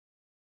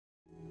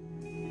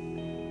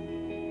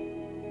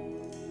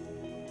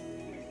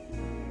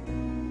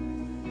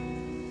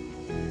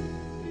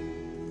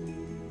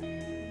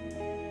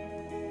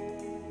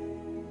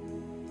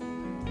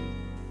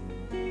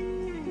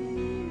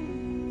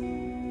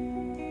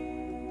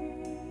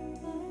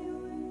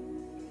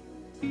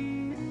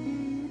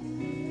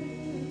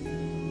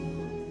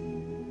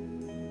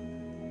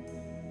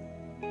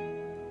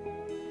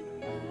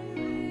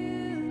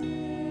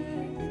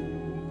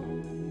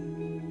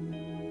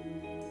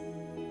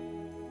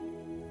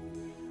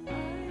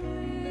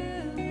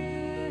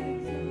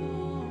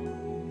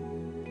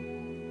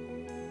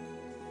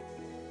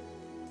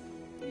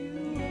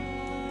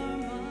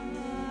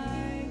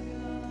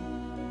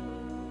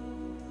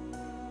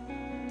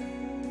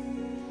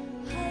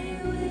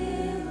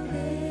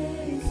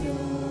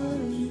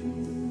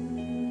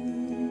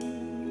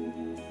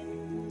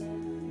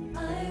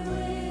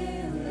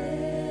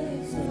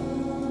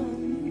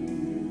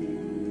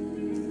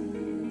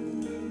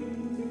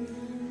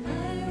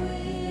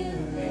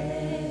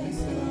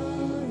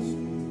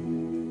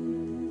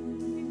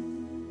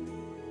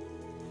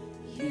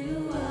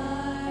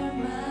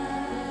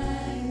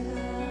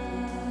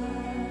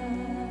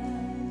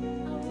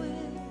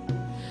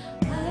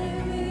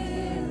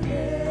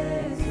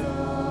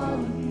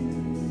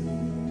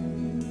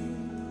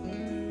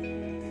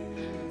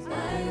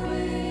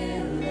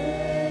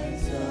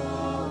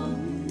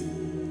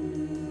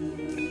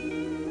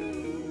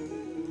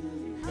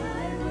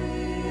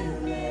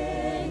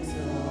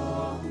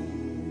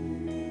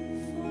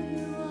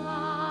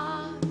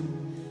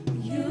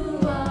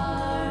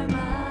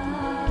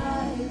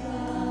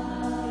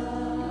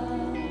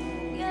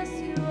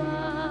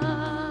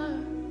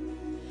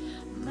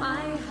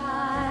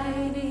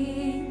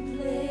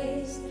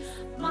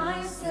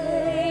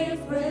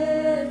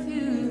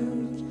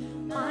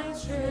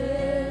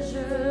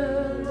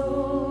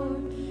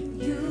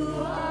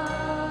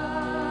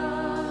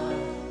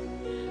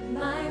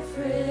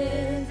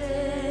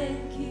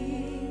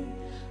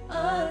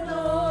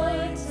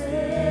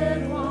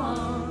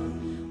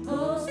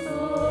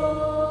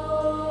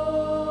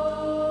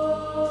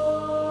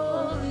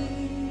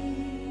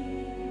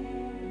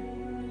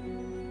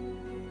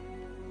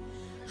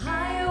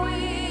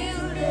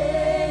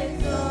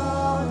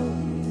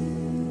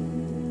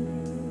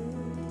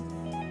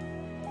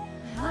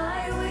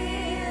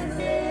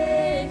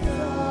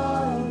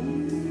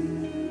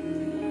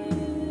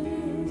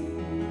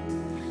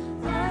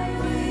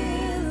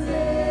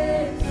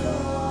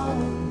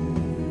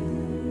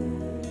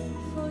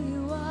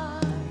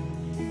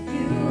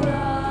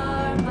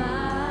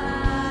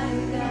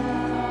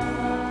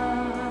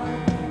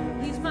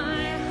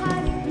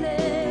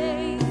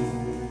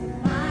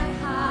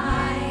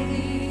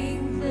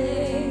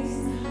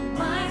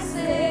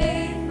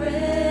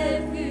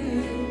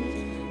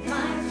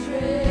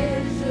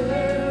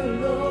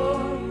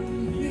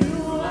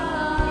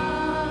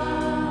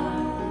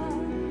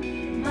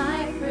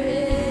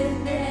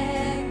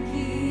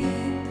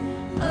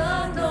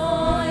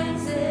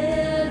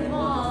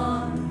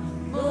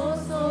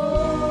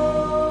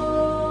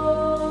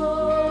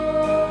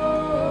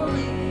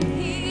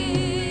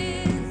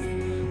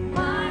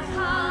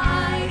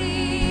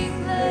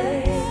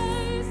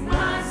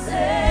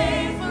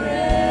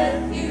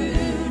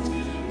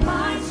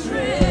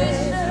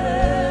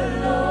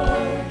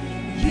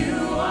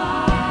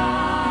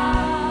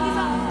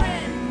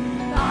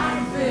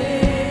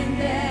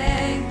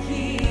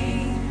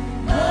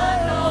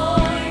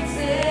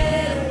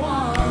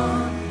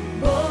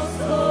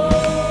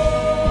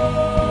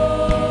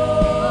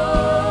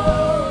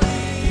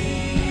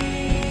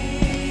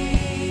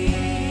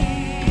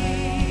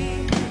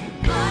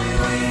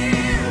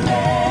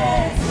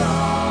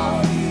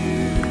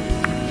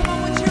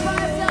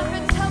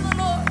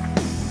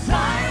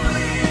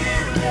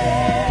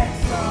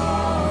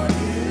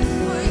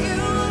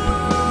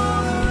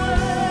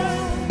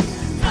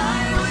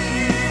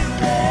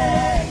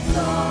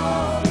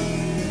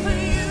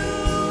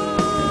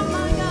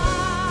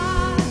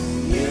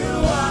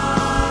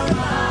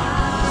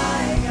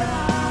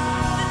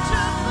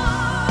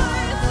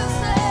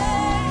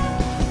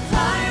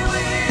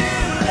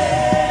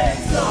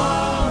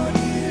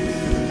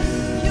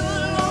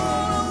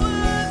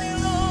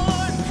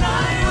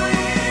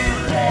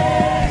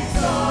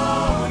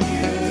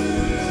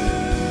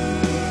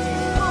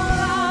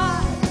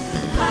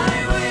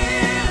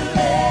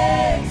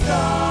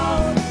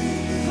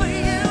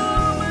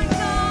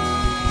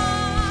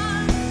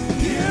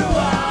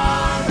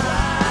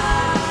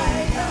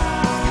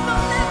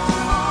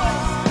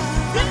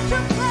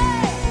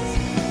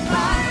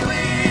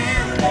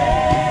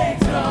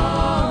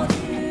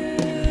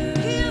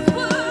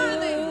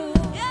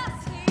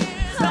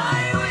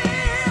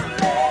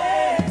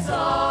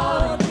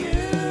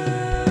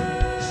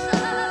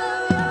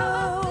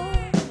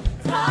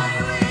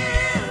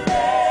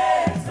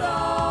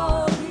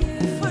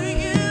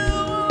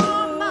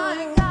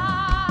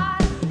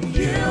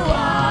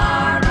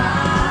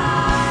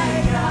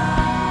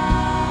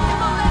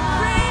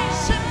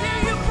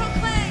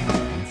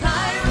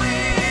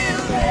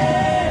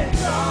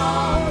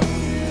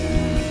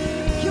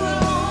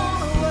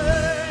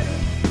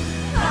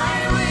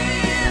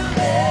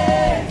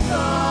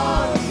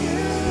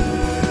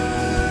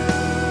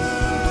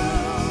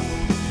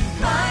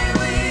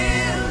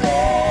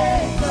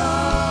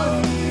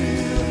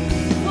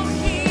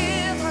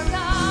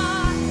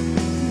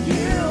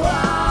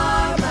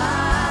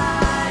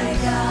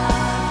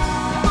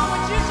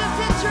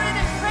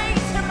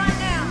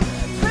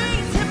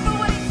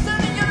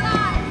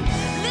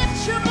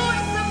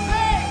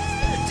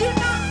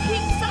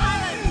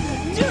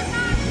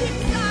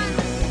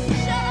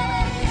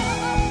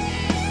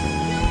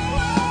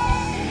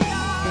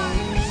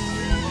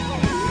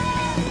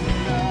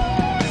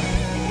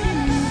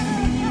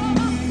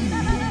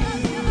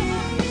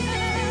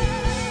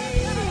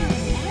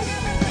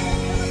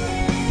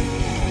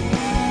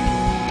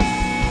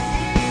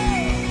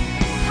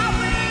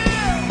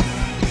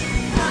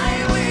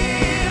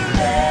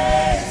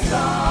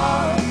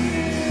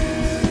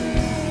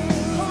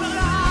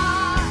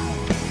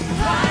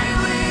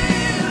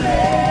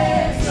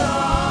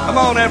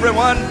on,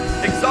 everyone.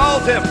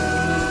 Exalt him.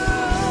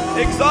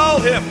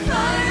 Exalt him.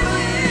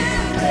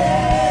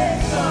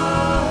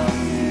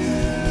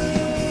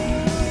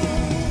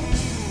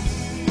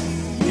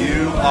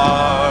 You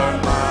are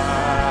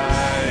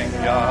my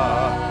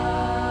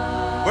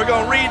God. We're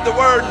going to read the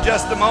word in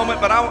just a moment,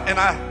 but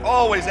I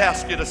always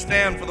ask you to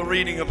stand for the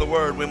reading of the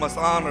word. We must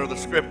honor the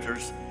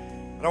scriptures.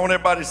 And I want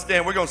everybody to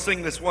stand. We're going to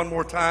sing this one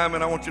more time,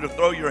 and I want you to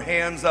throw your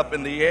hands up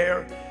in the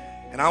air,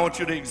 and I want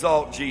you to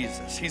exalt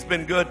Jesus. He's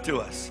been good to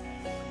us.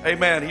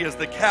 Amen. He is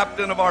the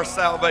captain of our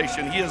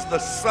salvation. He is the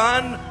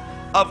Son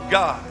of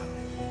God.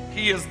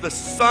 He is the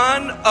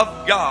Son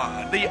of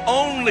God, the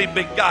only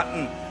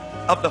begotten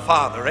of the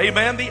Father.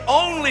 Amen. The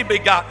only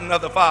begotten of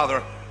the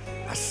Father.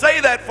 I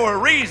say that for a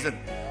reason.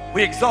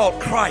 We exalt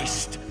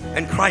Christ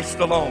and Christ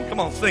alone. Come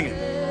on, sing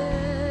it.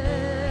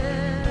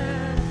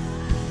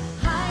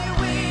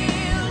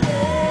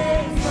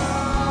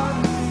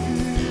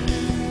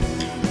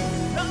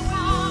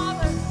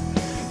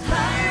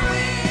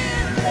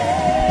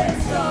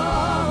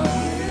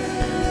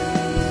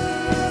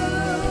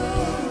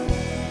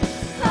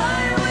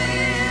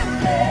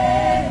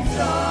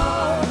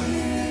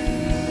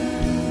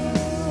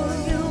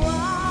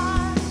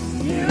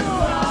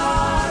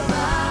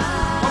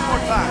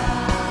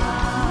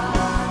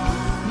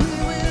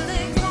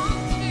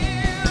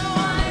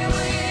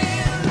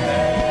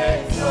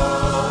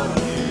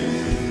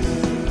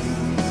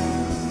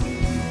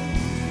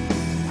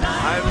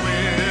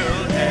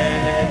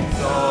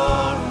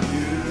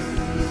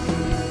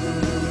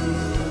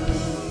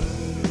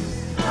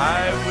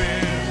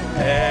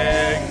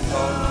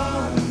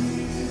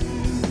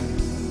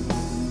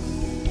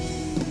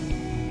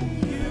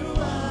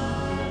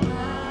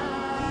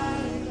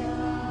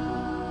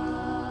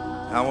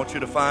 I want you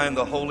to find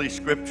the Holy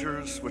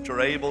Scriptures which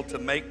are able to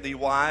make thee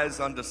wise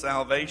unto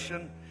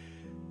salvation.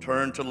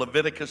 Turn to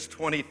Leviticus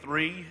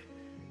 23.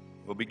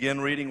 We'll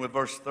begin reading with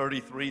verse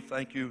 33.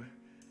 Thank you,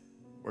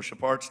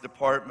 Worship Arts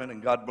Department,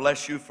 and God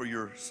bless you for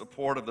your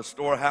support of the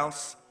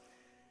storehouse.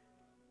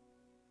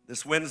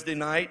 This Wednesday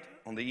night,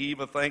 on the eve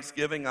of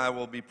Thanksgiving, I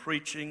will be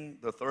preaching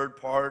the third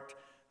part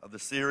of the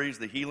series,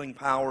 The Healing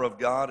Power of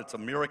God. It's a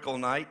miracle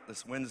night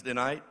this Wednesday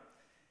night.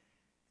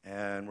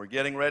 And we're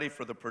getting ready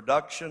for the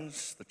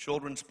productions. The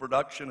children's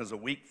production is a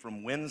week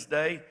from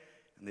Wednesday,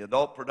 and the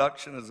adult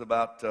production is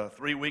about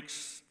 3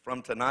 weeks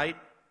from tonight.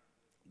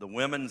 The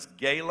women's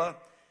gala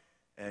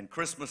and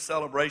Christmas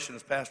celebration,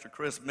 as Pastor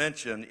Chris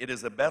mentioned, it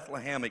is a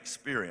Bethlehem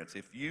experience.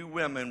 If you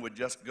women would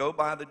just go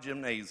by the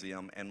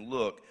gymnasium and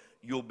look,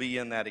 you'll be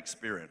in that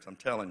experience. I'm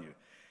telling you.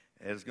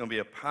 It's going to be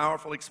a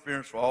powerful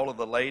experience for all of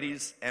the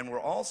ladies, and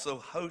we're also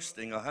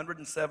hosting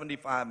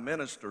 175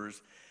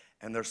 ministers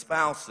and their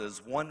spouses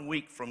 1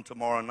 week from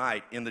tomorrow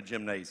night in the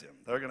gymnasium.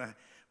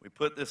 We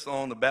put this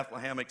on the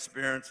Bethlehem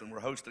experience, and we're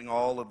hosting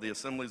all of the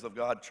Assemblies of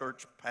God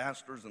church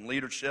pastors and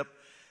leadership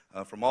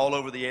from all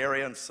over the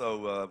area, and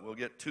so we'll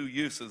get 2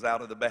 uses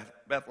out of the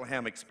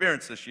Bethlehem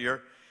experience this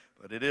year.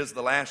 But it is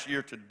the last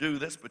year to do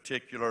this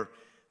particular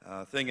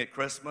thing at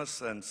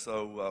Christmas, and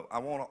so I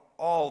want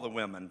all the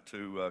women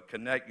to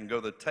connect and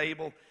go to the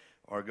table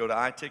or go to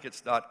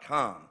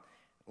itickets.com.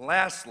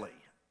 Lastly,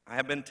 I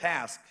have been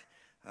tasked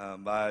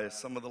by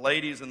some of the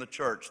ladies in the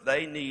church.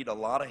 They need a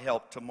lot of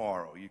help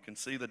tomorrow. You can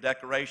see the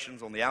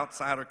decorations on the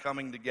outside are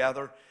coming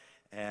together,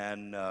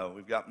 and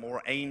we've got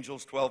more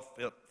angels,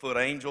 12-foot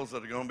angels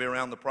that are going to be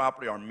around the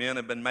property. Our men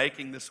have been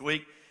making this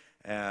week,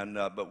 and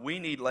but we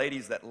need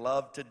ladies that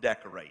love to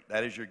decorate.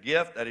 That is your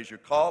gift. That is your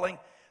calling.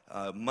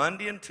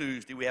 Monday and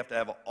Tuesday, we have to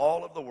have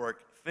all of the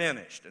work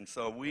finished, and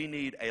so we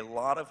need a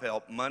lot of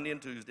help Monday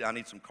and Tuesday. I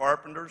need some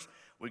carpenters.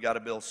 We got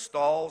to build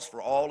stalls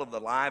for all of the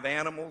live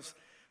animals.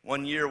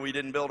 One year we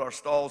didn't build our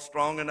stalls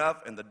strong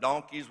enough, and the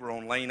donkeys were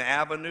on Lane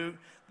Avenue.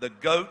 The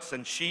goats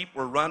and sheep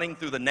were running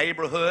through the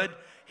neighborhood,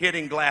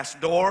 hitting glass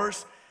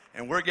doors,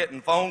 and we're getting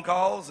phone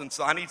calls, and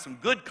so I need some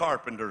good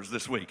carpenters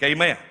this week.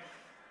 Amen.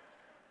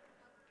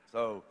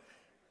 So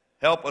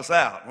help us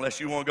out,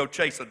 unless you want to go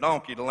chase a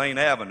donkey to Lane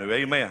Avenue.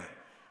 Amen.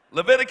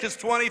 Leviticus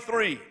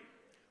 23,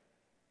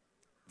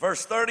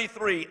 verse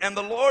 33, and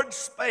the Lord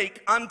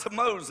spake unto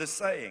Moses,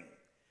 saying,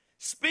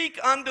 Speak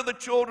unto the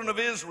children of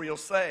Israel,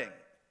 saying,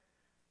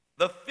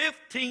 The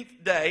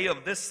 15th day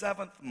of this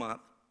 7th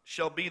month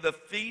shall be the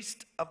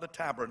feast of the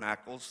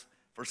tabernacles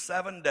for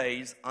 7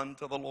 days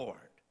unto the Lord.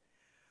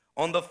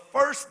 On the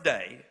first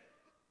day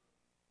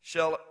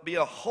shall be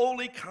a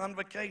holy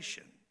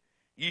convocation.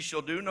 Ye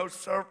shall do no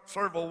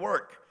servile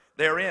work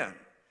therein.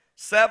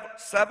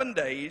 7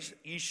 days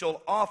ye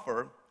shall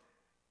offer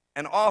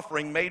an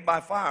offering made by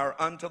fire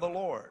unto the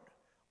Lord.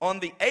 On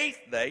the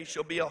 8th day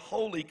shall be a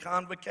holy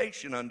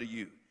convocation unto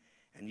you,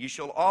 and ye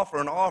shall offer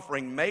an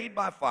offering made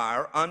by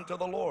fire unto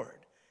the Lord.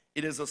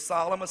 It is a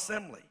solemn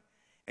assembly,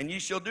 and ye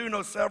shall do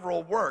no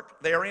several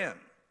work therein.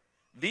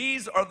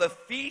 These are the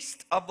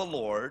feast of the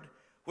Lord,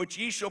 which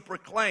ye shall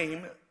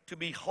proclaim to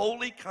be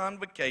holy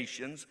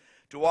convocations,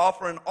 to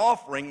offer an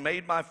offering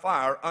made by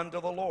fire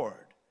unto the Lord.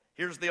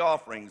 Here's the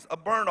offerings: a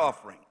burnt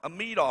offering, a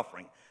meat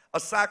offering, a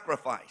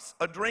sacrifice,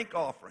 a drink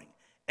offering,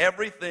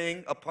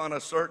 everything upon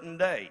a certain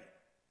day.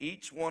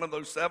 Each one of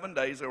those 7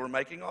 days they were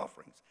making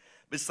offerings.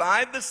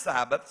 Beside the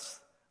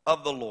Sabbaths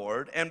of the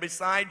Lord, and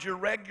beside your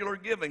regular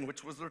giving,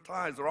 which was their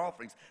tithes or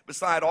offerings,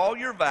 beside all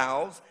your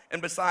vows,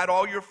 and beside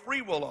all your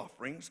freewill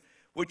offerings,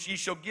 which ye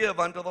shall give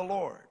unto the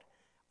Lord.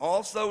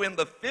 Also in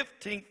the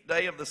 15th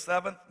day of the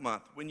 7th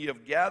month, when ye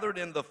have gathered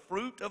in the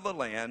fruit of the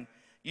land,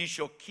 ye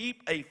shall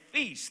keep a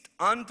feast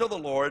unto the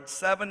Lord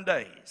 7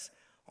 days.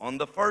 On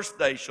the first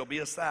day shall be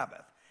a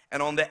Sabbath,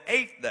 and on the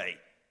 8th day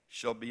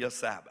shall be a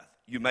Sabbath.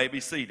 You may be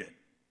seated.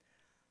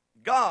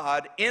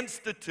 God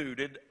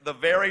instituted the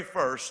very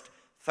first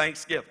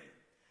Thanksgiving.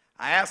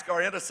 I asked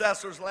our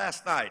intercessors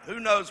last night, who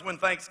knows when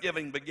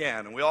Thanksgiving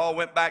began? And we all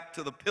went back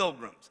to the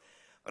Pilgrims.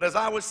 But as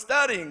I was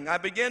studying, I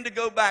began to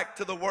go back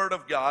to the Word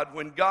of God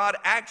when God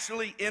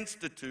actually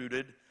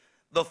instituted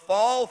the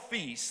fall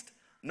feast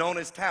known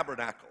as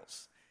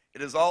Tabernacles.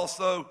 It is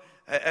also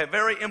a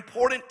very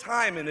important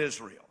time in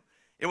Israel.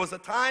 It was a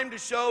time to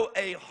show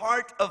a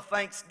heart of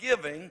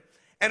thanksgiving,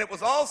 and it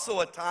was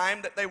also a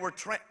time that they were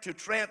to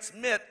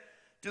transmit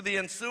to the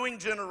ensuing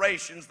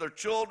generations, their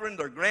children,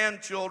 their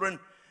grandchildren,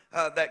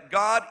 that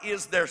God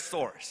is their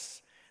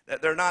source.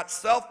 That they're not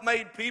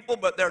self-made people,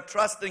 but they're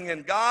trusting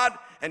in God,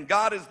 and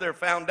God is their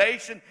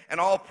foundation, and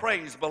all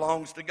praise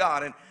belongs to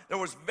God. And there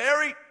was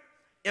very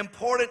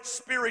important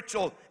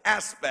spiritual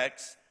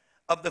aspects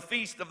of the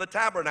Feast of the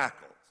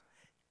Tabernacles.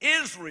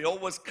 Israel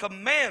was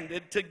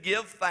commanded to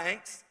give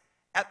thanks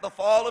at the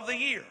fall of the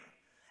year.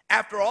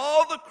 After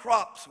all the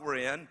crops were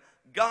in,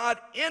 God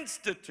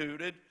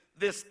instituted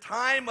this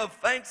time of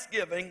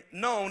thanksgiving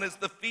known as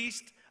the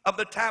Feast of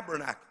the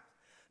Tabernacle.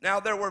 Now,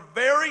 there were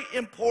very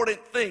important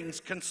things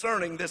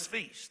concerning this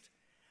feast.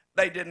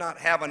 They did not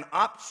have an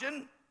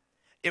option.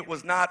 It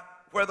was not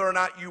whether or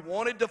not you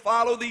wanted to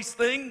follow these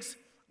things.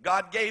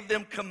 God gave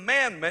them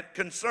commandment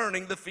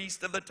concerning the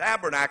Feast of the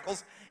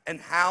Tabernacles and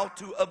how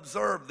to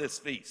observe this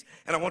feast.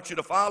 And I want you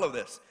to follow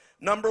this.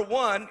 Number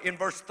one, in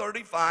verse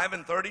 35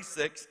 and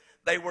 36,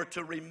 they were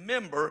to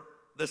remember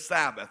the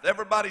Sabbath.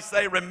 Everybody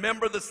say,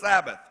 remember the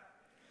Sabbath.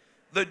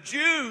 The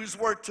Jews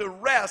were to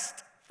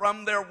rest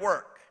from their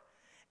work.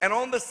 And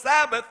on the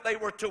Sabbath, they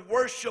were to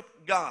worship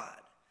God.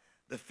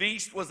 The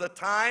feast was a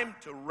time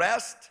to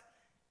rest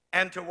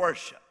and to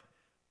worship.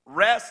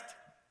 Rest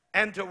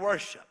and to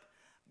worship.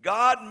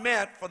 God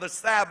meant for the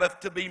Sabbath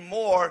to be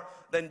more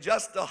than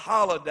just a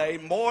holiday,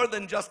 more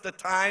than just a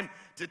time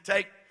to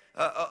take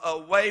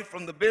away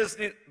from the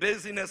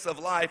busyness of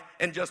life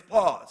and just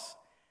pause.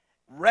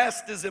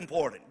 Rest is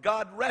important.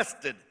 God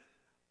rested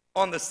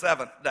on the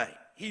seventh day.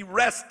 He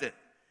rested.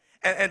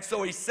 And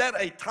so he set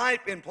a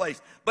type in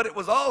place. But it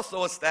was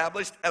also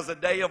established as a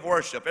day of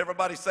worship.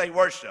 Everybody say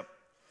worship.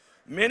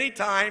 Many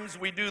times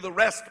we do the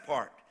rest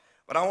part.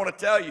 But I want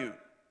to tell you,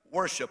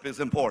 worship is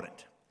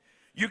important.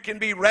 You can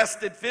be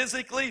rested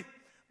physically,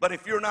 but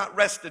if you're not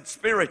rested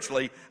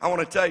spiritually, I want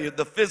to tell you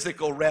the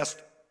physical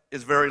rest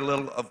is very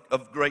little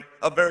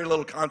of very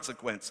little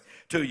consequence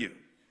to you.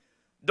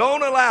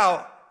 Don't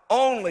allow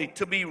only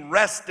to be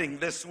resting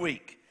this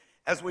week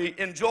as we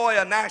enjoy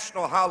a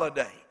national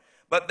holiday.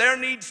 But there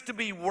needs to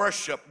be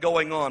worship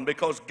going on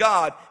because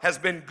God has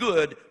been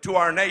good to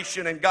our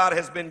nation and God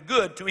has been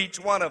good to each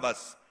one of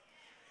us.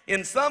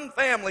 In some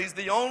families,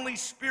 the only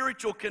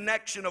spiritual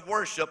connection of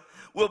worship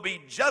will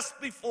be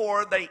just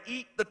before they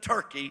eat the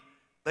turkey,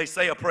 they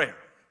say a prayer.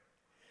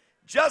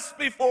 Just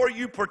before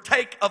you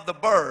partake of the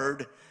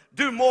bird,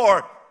 do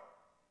more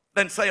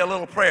than say a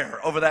little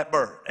prayer over that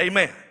bird.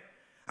 Amen.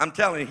 I'm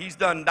telling you, he's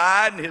done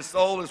died and his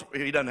soul is,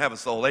 he doesn't have a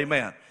soul.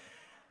 Amen.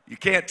 You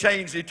can't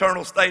change the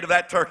eternal state of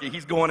that turkey.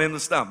 He's going in the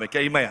stomach.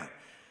 Amen.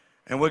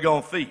 And we're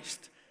going to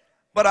feast.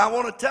 But I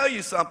want to tell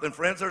you something,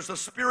 friends. There's a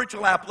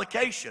spiritual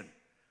application.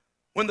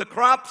 When the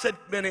crops had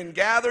been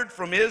gathered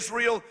from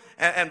Israel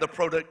and the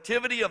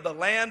productivity of the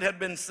land had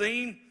been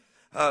seen,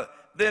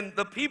 then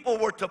the people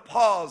were to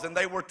pause and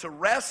they were to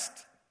rest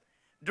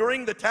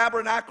during the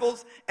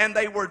tabernacles, and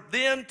they were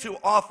then to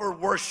offer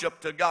worship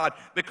to God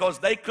because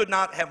they could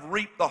not have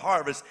reaped the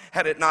harvest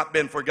had it not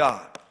been for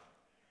God.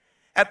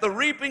 At the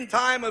reaping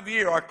time of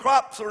year, our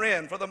crops are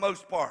in for the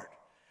most part.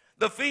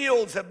 The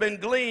fields have been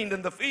gleaned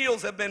and the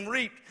fields have been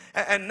reaped.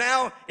 And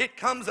now it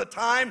comes a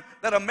time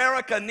that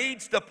America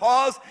needs to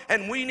pause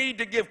and we need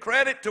to give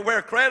credit to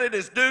where credit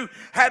is due.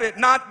 Had it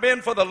not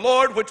been for the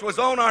Lord which was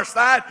on our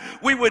side,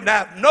 we would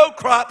have no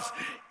crops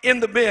in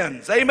the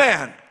bins.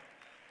 Amen.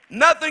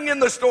 Nothing in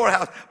the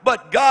storehouse.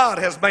 But God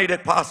has made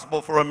it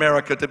possible for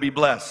America to be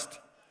blessed.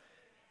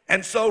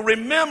 And so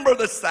remember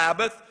the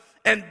Sabbath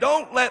and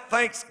don't let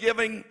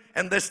Thanksgiving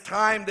and this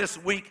time this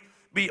week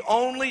be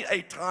only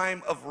a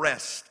time of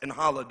rest and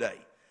holiday.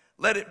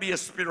 Let it be a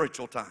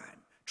spiritual time.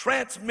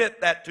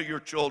 Transmit that to your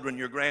children,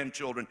 your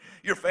grandchildren,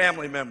 your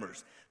family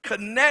members.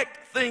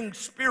 Connect things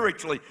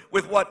spiritually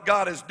with what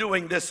God is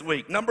doing this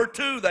week. Number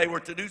two, they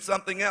were to do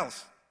something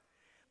else.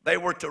 They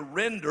were to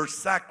render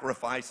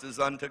sacrifices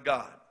unto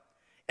God.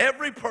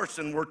 Every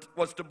person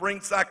was to bring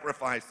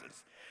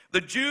sacrifices.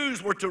 The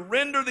Jews were to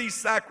render these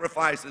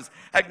sacrifices,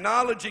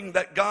 acknowledging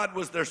that God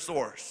was their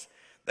source.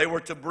 They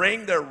were to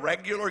bring their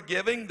regular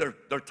giving,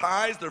 their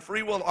tithes, their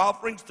free will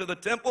offerings to the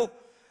temple.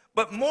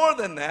 But more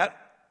than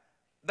that,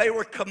 they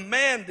were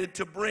commanded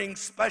to bring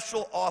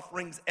special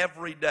offerings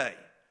every day.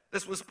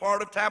 This was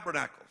part of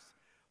tabernacles.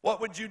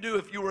 What would you do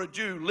if you were a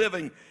Jew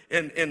living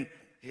in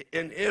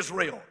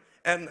Israel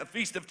and the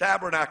Feast of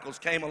Tabernacles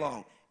came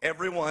along?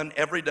 Everyone,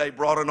 every day,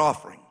 brought an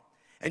offering.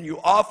 And you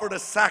offered a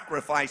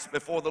sacrifice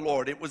before the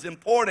Lord. It was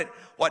important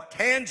what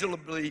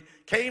tangibly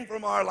came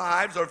from our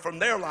lives or from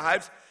their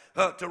lives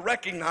to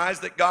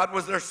recognize that God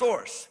was their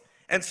source.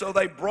 And so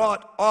they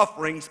brought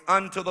offerings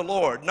unto the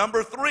Lord.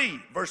 Number 3,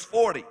 verse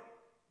 40,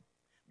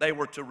 they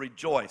were to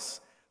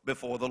rejoice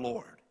before the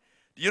Lord.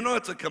 Do you know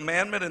it's a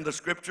commandment in the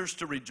scriptures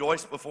to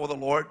rejoice before the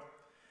Lord?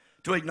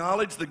 To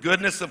acknowledge the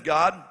goodness of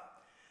God?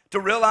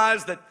 To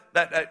realize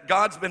that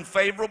God's been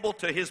favorable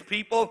to his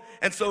people?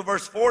 And so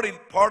verse 40,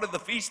 part of the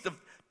Feast of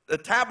the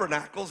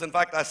Tabernacles, in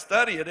fact, I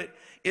studied it,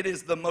 it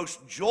is the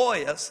most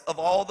joyous of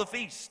all the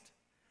feasts.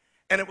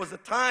 And it was a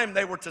time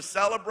they were to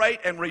celebrate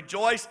and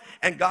rejoice,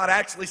 and God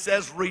actually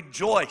says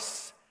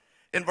rejoice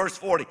in verse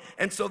 40.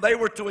 And so they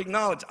were to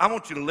acknowledge. I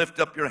want you to lift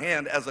up your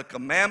hand as a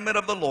commandment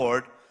of the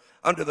Lord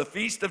under the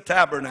Feast of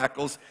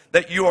Tabernacles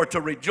that you are to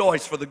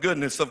rejoice for the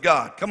goodness of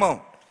God. Come on.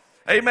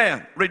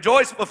 Amen.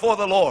 Rejoice before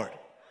the Lord.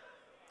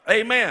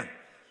 Amen.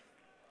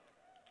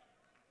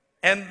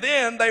 And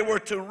then they were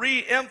to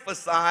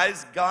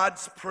re-emphasize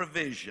God's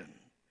provision.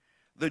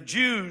 The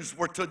Jews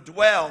were to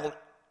dwell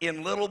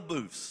in little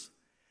booths,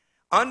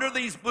 under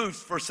these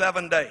booths for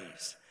 7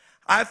 days.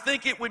 I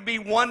think it would be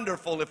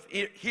wonderful if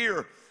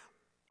here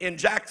in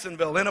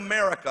Jacksonville, in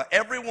America,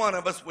 every one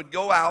of us would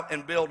go out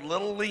and build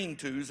little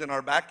lean-tos in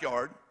our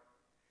backyard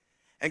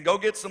and go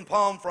get some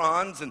palm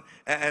fronds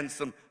and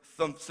some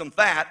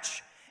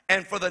thatch.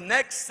 And for the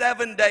next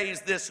 7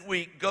 days this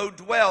week, go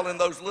dwell in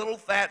those little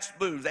thatched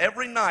booths.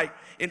 Every night,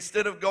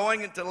 instead of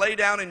going to lay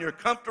down in your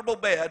comfortable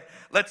bed,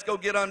 let's go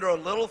get under a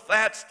little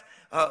thatched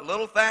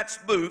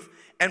booth.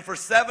 And for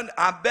 7,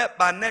 I bet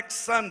by next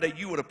Sunday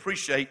you would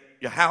appreciate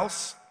your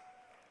house.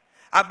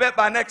 I bet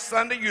by next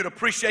Sunday you'd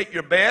appreciate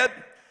your bed.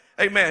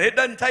 Amen. It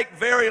doesn't take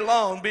very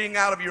long being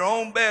out of your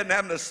own bed and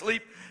having to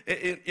sleep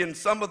in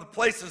some of the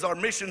places our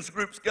missions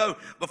groups go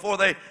before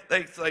they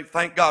say,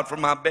 thank God for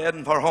my bed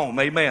and for home.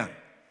 Amen.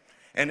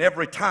 And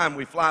every time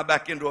we fly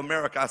back into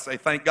America, I say,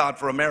 thank God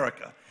for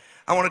America.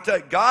 I want to tell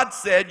you, God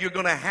said you're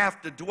going to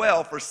have to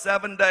dwell for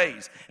 7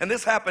 days. And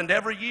this happened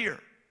every year.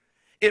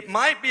 It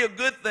might be a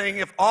good thing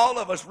if all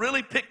of us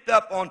really picked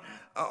up on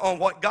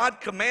what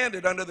God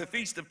commanded under the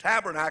Feast of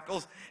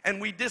Tabernacles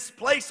and we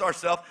displace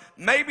ourselves.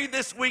 Maybe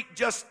this week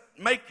just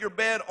make your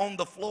bed on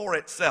the floor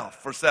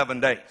itself for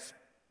 7 days.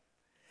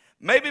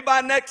 Maybe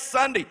by next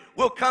Sunday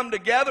we'll come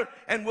together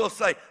and we'll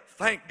say,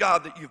 thank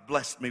God that you've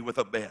blessed me with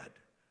a bed.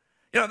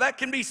 You know, that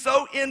can be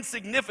so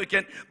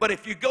insignificant, but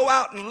if you go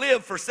out and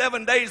live for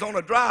 7 days on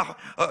a dry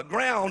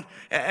ground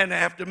and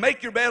have to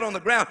make your bed on the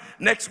ground,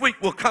 next week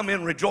we'll come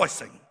in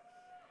rejoicing.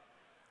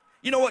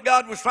 You know what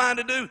God was trying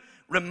to do?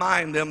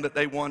 Remind them that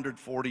they wandered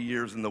 40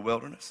 years in the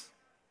wilderness.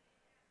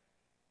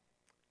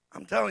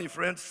 I'm telling you,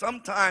 friends,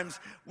 sometimes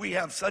we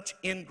have such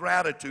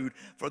ingratitude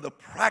for the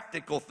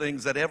practical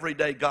things that every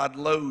day God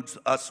loads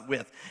us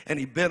with, and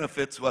he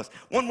benefits us.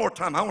 One more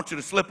time, I want you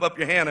to slip up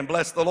your hand and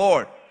bless the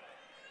Lord.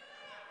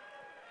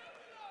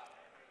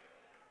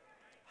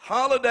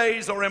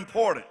 Holidays are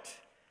important.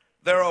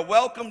 They're a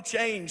welcome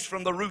change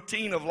from the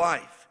routine of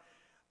life.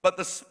 But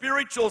the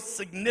spiritual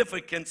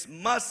significance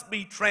must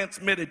be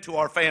transmitted to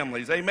our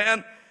families.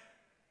 Amen?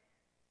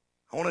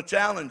 I want to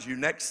challenge you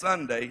next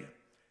Sunday.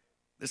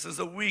 This is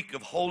a week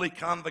of holy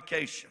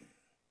convocation.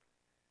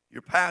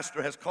 Your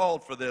pastor has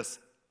called for this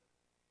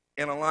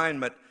in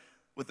alignment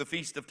with the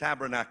Feast of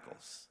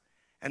Tabernacles.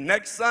 And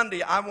next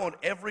Sunday, I want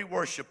every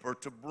worshiper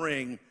to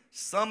bring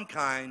some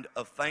kind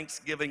of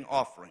thanksgiving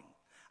offering.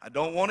 I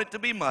don't want it to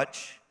be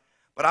much,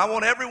 but I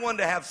want everyone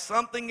to have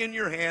something in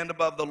your hand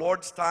above the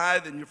Lord's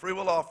tithe and your free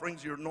will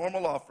offerings, your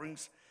normal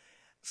offerings,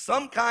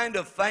 some kind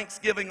of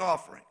thanksgiving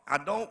offering. I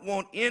don't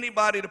want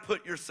anybody to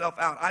put yourself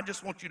out. I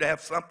just want you to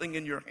have something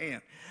in your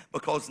hand,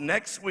 because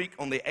next week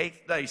on the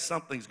 8th day,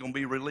 something's going to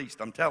be released,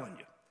 I'm telling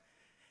you.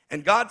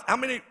 And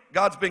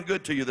God's been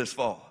good to you this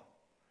fall?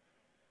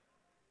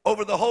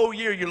 Over the whole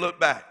year, you look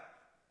back.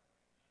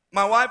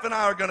 My wife and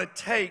I are going to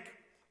take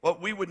what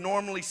we would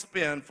normally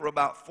spend for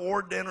about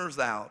 4 dinners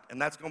out,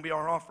 and that's going to be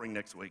our offering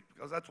next week,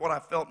 because that's what I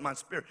felt in my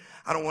spirit.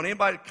 I don't want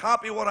anybody to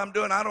copy what I'm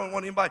doing. I don't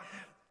want anybody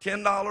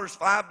 $10,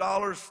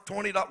 $5,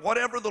 $20,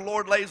 whatever the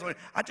Lord lays on you.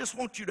 I just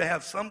want you to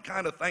have some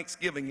kind of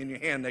thanksgiving in your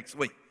hand next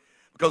week,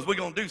 because we're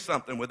going to do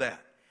something with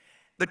that.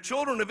 The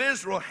children of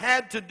Israel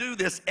had to do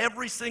this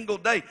every single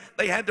day.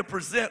 They had to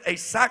present a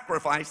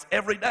sacrifice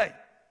every day.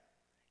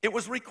 It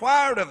was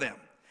required of them.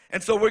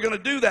 And so we're going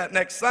to do that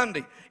next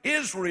Sunday.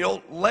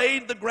 Israel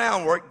laid the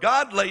groundwork.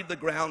 God laid the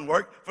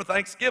groundwork for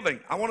Thanksgiving.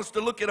 I want us to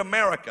look at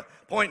America.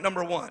 Point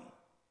number 1.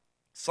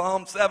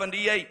 Psalm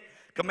 78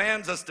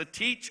 commands us to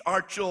teach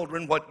our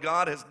children what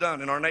God has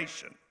done in our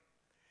nation.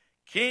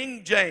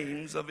 King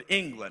James of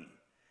England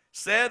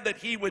said that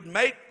he would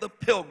make the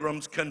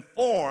pilgrims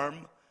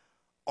conform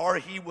or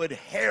he would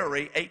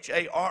harry,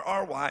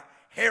 Harry,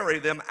 harry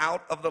them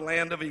out of the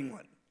land of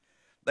England.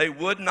 They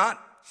would not,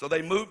 so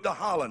they moved to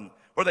Holland,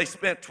 where they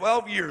spent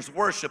 12 years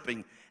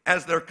worshiping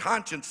as their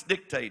conscience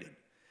dictated.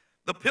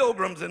 The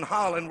Pilgrims in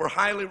Holland were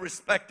highly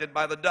respected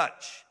by the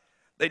Dutch.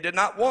 They did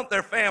not want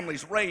their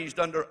families raised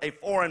under a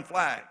foreign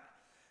flag.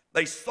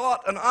 They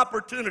sought an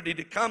opportunity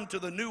to come to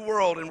the New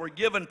World and were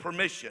given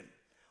permission.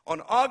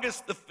 On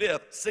August the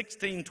 5th,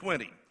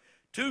 1620,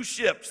 two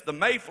ships, the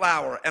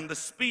Mayflower and the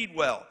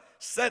Speedwell,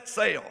 set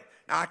sail.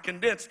 Now, I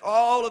condensed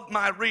all of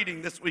my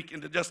reading this week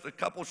into just a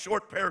couple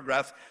short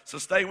paragraphs, so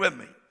stay with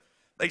me.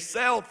 They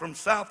sailed from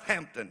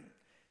Southampton.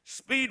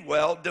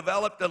 Speedwell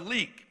developed a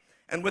leak,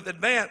 and with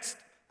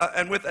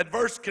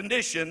adverse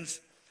conditions,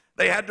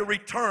 they had to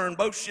return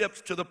both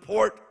ships to the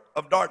port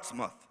of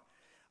Dartmouth.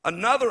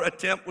 Another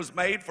attempt was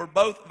made for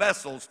both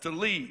vessels to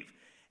leave,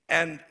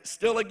 and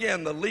still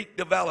again the leak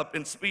developed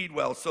in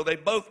Speedwell, so they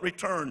both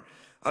returned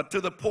to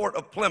the port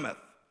of Plymouth.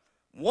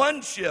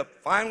 One ship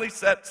finally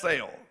set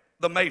sail,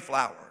 the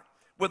Mayflower,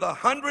 with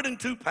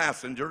 102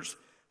 passengers,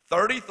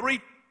 33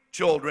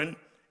 children,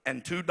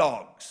 and 2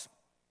 dogs.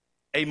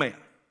 Amen.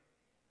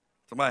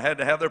 Somebody had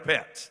to have their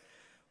pets.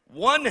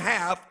 One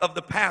half of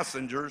the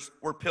passengers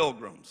were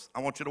pilgrims.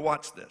 I want you to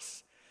watch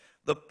this.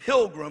 The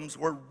pilgrims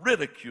were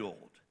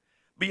ridiculed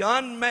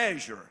beyond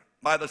measure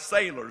by the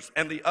sailors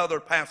and the other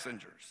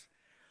passengers.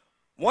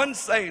 One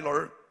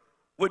sailor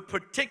would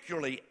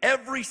particularly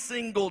every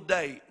single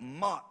day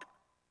mock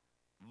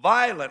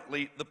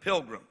violently the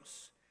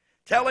pilgrims,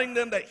 telling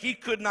them that he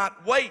could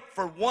not wait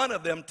for one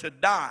of them to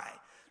die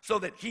so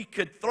that he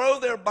could throw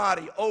their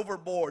body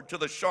overboard to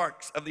the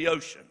sharks of the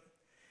ocean.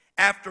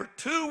 After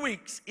 2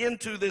 weeks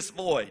into this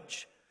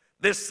voyage,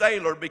 this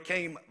sailor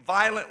became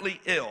violently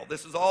ill.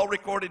 This is all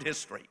recorded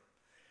history.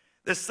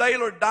 This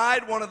sailor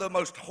died one of the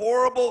most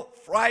horrible,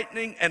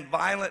 frightening, and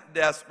violent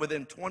deaths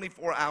within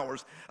 24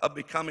 hours of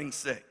becoming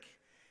sick.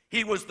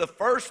 He was the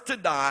first to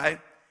die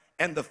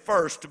and the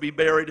first to be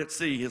buried at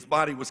sea. His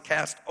body was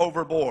cast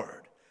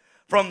overboard.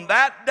 From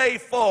that day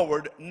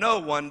forward, no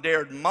one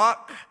dared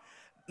mock,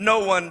 no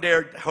one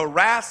dared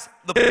harass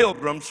the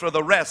pilgrims for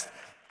the rest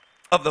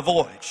of the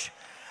voyage.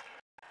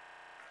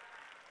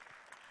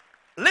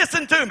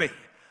 Listen to me.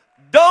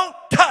 Don't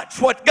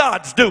touch what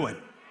God's doing.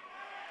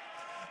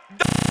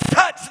 Don't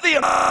touch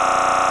the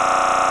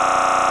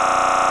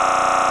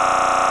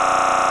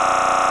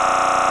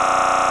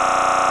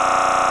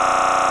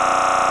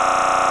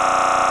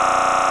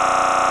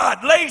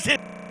God lays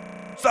it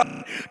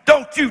something.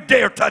 Don't you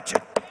dare touch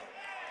it.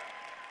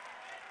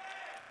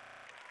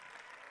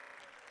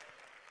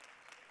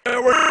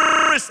 There were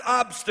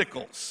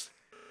obstacles.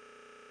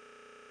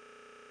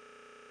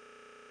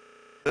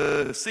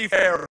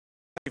 Seafarer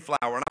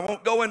Mayflower, and I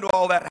won't go into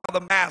all that, how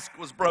the mast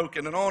was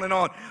broken and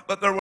on, but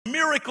there were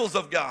miracles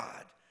of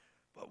God.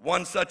 But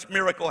one such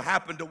miracle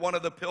happened to one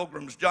of the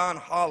pilgrims, John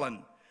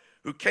Holland,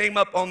 who came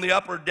up on the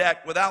upper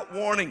deck. Without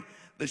warning,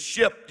 the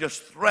ship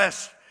just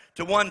threshed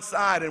to one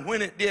side, and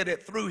when it did,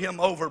 it threw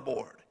him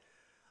overboard.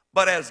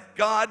 But as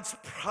God's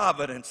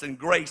providence and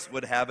grace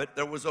would have it,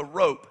 there was a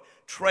rope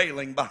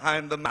trailing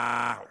behind the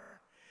bow,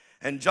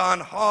 and John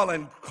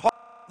Holland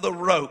caught the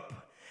rope,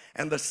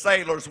 and the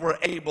sailors were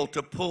able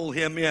to pull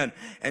him in,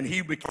 and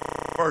he became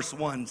the first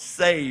one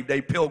saved,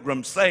 a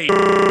pilgrim saved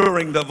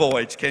during the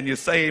voyage. Can you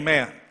say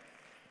amen?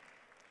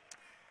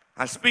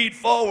 I speed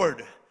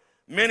forward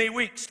many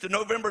weeks to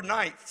November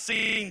 9th,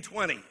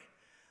 1620.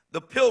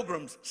 The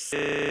pilgrims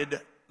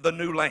sighted the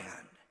new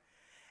land.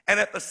 And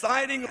at the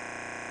sighting,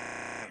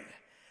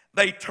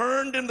 they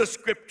turned in the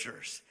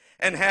scriptures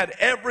and had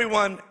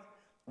everyone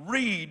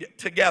read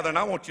together. And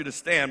I want you to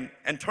stand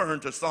and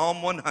turn to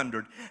Psalm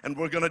 100, and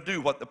we're going to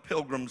do what the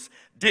pilgrims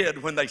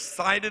did when they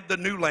sighted the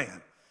new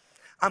land.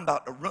 I'm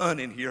about to run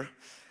in here.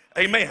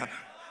 Amen.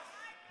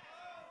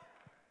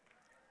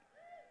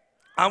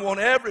 I want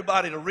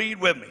everybody to read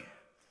with me.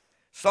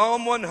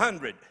 Psalm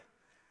 100,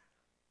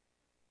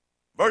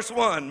 verse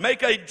 1.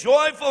 Make a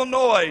joyful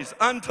noise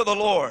unto the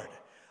Lord,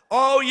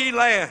 all ye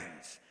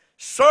lands.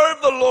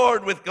 Serve the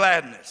Lord with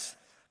gladness.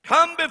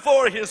 Come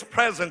before his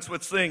presence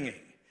with singing.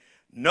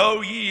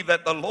 Know ye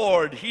that the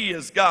Lord, he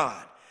is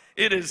God.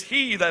 It is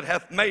he that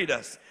hath made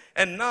us,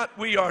 and not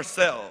we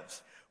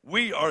ourselves.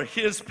 We are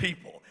his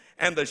people,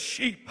 and the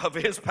sheep of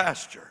his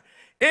pasture.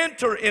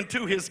 Enter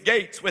into his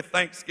gates with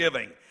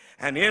thanksgiving,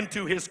 and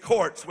into his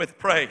courts with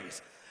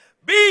praise.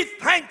 Be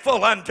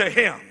thankful unto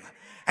him,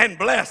 and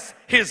bless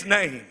his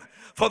name.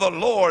 For the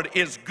Lord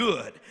is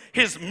good.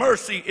 His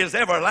mercy is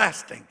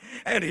everlasting,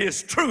 and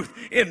his truth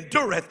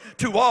endureth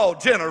to all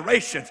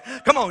generations.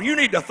 Come on, you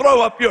need to throw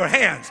up your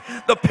hands.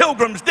 The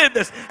pilgrims did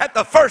this at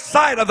the first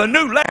sight of the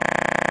new land,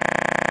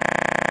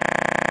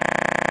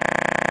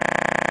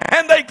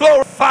 and they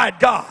glorified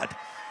God.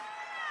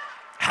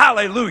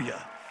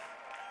 Hallelujah.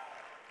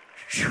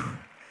 Whew.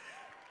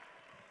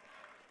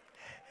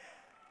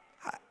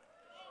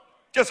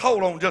 Just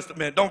hold on just a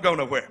minute. Don't go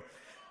nowhere.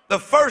 The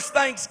first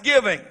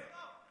Thanksgiving,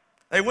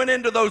 they went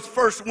into those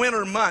first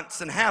winter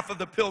months, and half of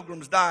the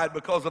pilgrims died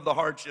because of the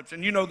hardships.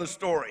 And you know the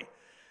story.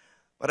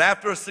 But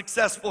after a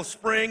successful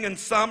spring and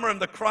summer and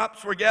the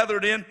crops were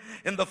gathered in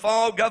the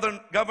fall,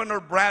 Governor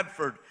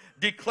Bradford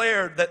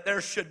declared that there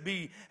should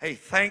be a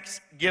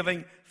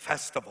Thanksgiving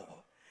festival.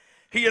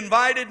 He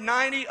invited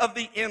 90 of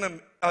the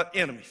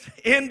Indians,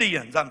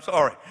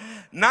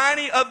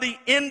 90 of the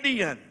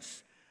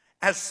Indians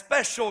as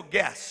special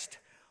guests.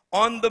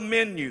 On the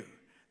menu,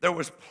 there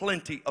was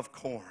plenty of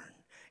corn,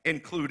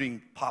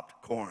 including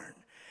popped corn.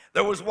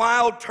 There was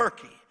wild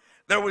turkey.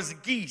 There was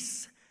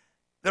geese.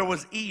 There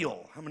was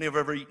eel. How many have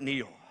ever eaten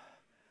eel?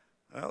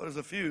 Well, there's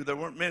a few. There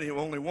weren't many,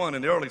 only one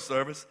in the early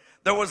service.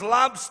 There was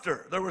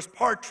lobster. There was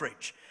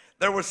partridge.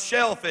 There was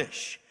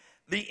shellfish.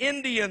 The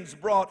Indians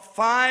brought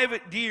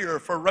 5 deer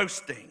for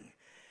roasting.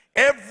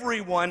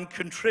 Everyone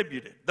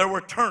contributed. There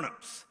were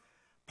turnips,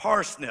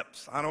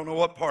 parsnips. I don't know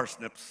what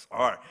parsnips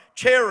are.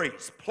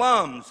 Cherries,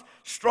 plums,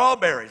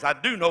 strawberries. I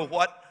do know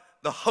what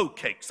the hoe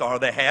cakes are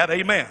they had.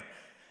 Amen.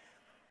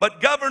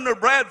 But Governor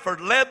Bradford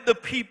led the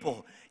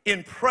people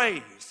in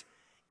praise,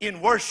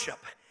 in worship,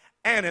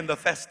 and in the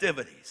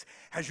festivities.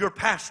 As your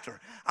pastor,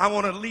 I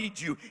want to lead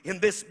you in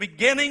this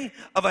beginning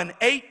of an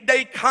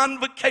 8-day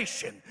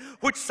convocation,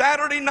 which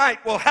Saturday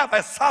night will have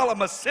a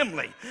solemn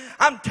assembly.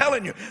 I'm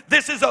telling you,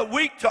 this is a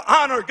week to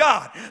honor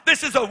God.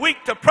 This is a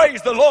week to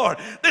praise the Lord.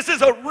 This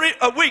is a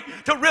week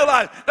to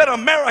realize that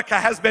America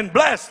has been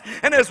blessed.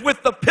 And as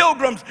with the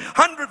pilgrims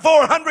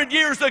 400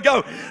 years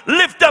ago,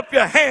 lift up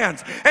your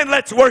hands and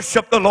let's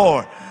worship the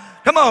Lord.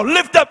 Come on,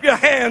 lift up your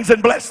hands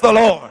and bless the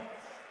Lord.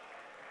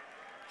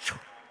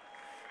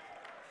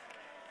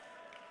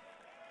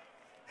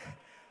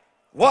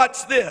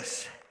 Watch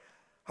this.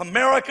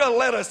 America,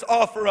 let us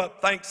offer up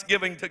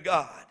thanksgiving to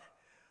God.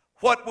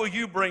 What will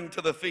you bring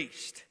to the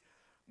feast?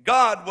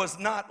 God was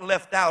not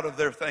left out of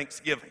their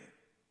thanksgiving.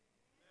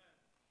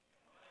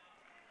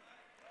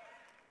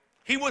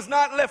 He was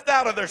not left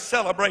out of their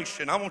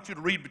celebration. I want you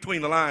to read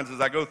between the lines as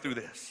I go through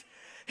this.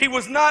 He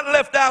was not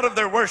left out of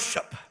their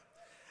worship.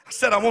 I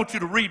said I want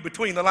you to read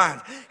between the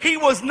lines. He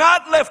was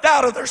not left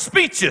out of their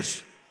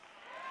speeches.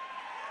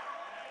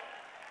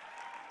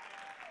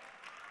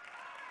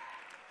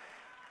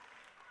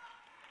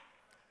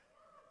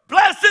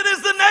 Blessed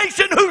is the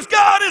nation whose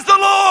God is the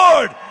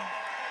Lord.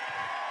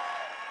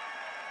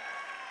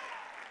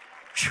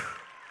 Whew.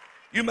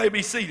 You may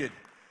be seated.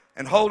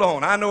 And hold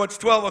on. I know it's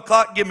 12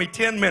 o'clock. Give me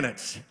 10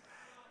 minutes.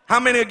 How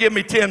many will give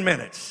me 10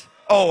 minutes?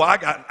 Oh, I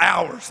got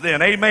hours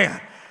then.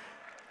 Amen.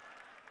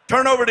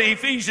 Turn over to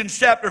Ephesians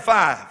chapter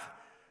 5.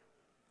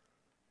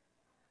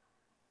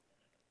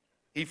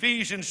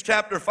 Ephesians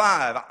chapter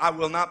 5. I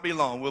will not be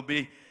long. We'll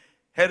be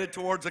headed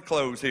towards a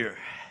close here.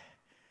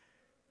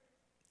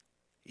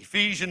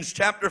 Ephesians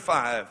chapter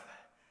 5,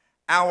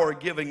 our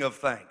giving of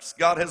thanks.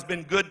 God has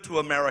been good to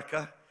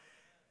America,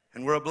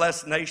 and we're a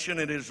blessed nation.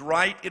 It is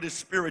right, it is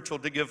spiritual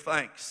to give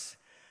thanks.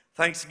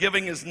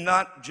 Thanksgiving is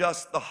not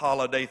just the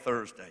holiday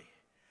Thursday.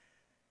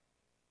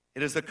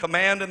 It is a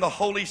command in the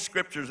Holy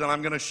Scriptures, and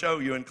I'm going to show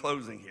you in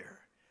closing here.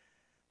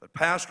 But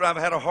Pastor, I've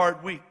had a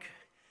hard week.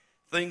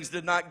 Things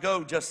did not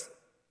go just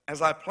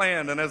as I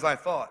planned and as I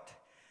thought.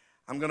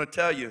 I'm going to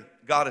tell you,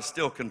 God is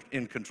still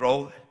in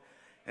control.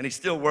 And he's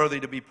still worthy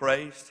to be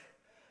praised.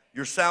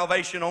 Your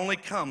salvation only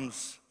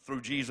comes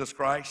through Jesus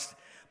Christ.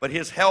 But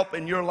his help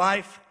in your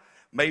life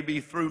may be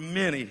through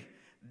many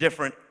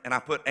different, and I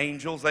put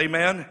angels,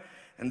 amen,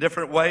 in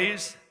different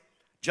ways.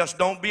 Just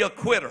don't be a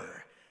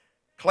quitter.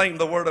 Claim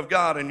the word of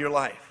God in your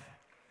life.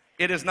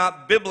 It is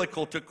not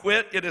biblical to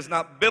quit. It is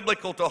not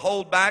biblical to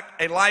hold back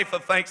a life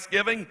of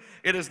thanksgiving.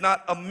 It is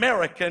not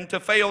American to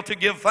fail to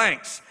give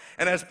thanks.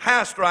 And as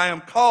pastor, I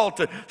am called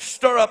to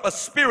stir up a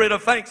spirit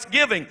of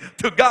thanksgiving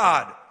to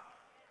God.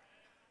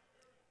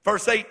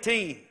 Verse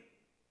 18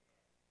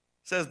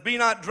 says, be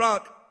not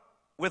drunk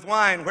with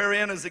wine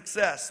wherein is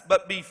excess,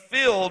 but be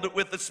filled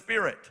with the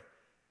Spirit.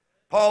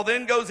 Paul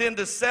then goes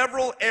into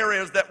several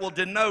areas that will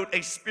denote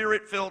a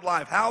Spirit-filled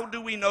life. How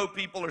do we know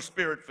people are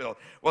Spirit-filled?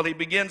 Well, he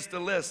begins to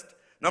list.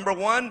 Number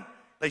 1,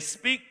 they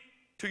speak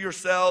to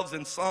yourselves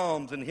in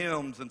psalms and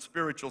hymns and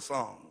spiritual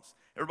songs.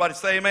 Everybody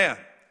say amen.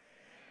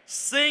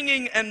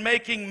 Singing and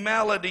making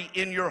melody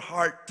in your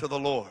heart to the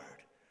Lord.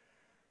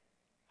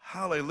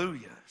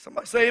 Hallelujah.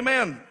 Somebody say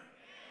amen.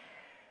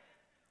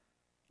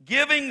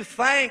 Giving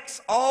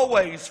thanks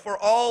always for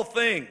all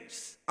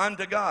things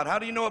unto God. How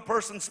do you know a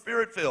person's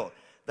Spirit-filled?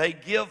 They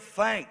give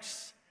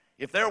thanks.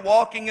 If they're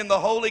walking in the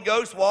Holy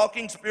Ghost,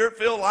 walking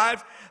Spirit-filled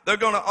lives, they're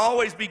going to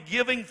always be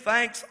giving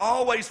thanks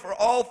always for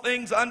all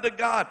things unto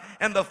God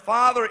and the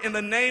Father in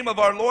the name of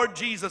our Lord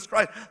Jesus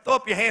Christ. Throw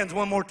up your hands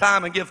one more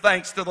time and give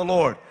thanks to the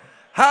Lord.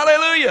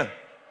 Hallelujah.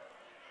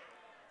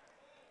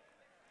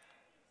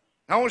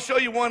 I want to show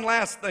you one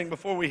last thing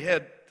before we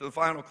head to the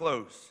final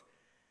close.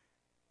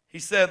 He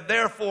said,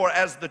 therefore,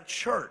 as the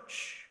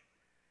church,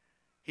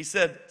 he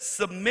said,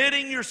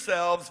 submitting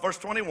yourselves, verse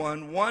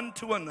 21, one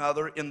to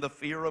another in the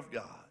fear of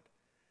God.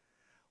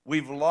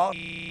 We've lost the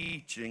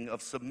teaching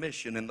of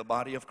submission in the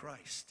body of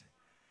Christ.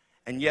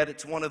 And yet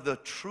it's one of the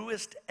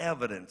truest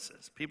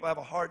evidences. People have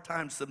a hard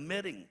time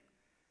submitting.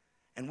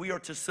 And we are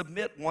to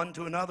submit one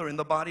to another in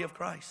the body of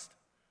Christ.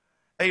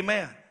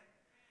 Amen.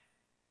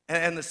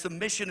 And the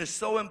submission is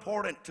so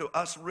important to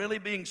us really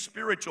being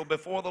spiritual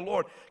before the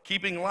Lord,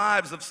 keeping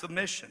lives of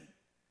submission.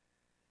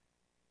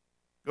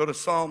 Go to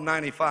Psalm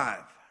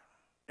 95.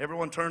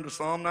 Everyone turn to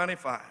Psalm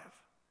 95.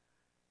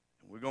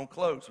 We're going to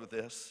close with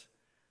this.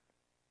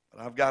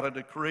 But I've got a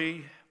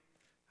decree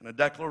and a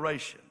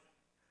declaration.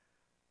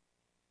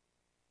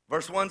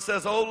 Verse 1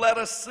 says, "Oh, let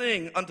us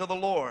sing unto the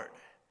Lord.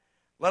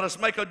 Let us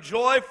make a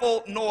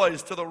joyful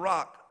noise to the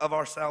rock of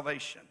our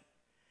salvation.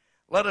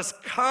 Let us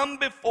come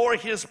before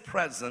his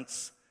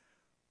presence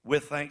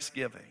with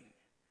thanksgiving."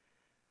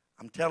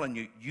 I'm telling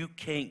you, you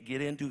can't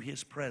get into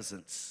his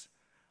presence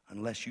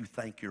unless you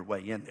thank your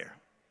way in there.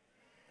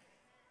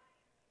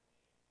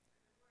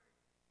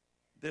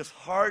 This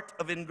heart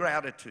of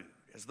ingratitude,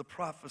 as the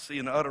prophecy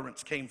and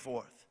utterance came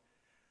forth,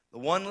 the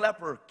one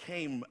leper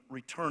came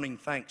returning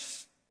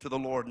thanks to the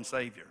Lord and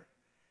Savior.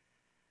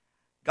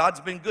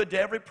 God's been good to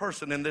every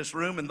person in this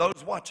room and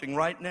those watching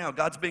right now.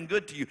 God's been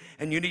good to you,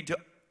 and you need to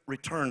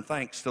return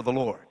thanks to the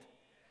Lord.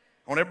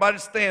 I want everybody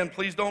to stand.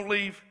 Please don't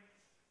leave.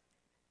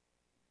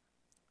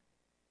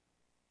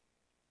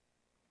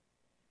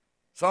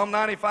 Psalm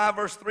 95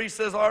 verse 3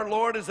 says, "Our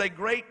Lord is a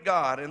great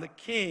God and the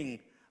King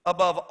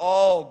above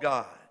all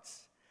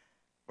gods."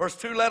 Verse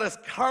 2, "Let us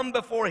come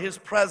before his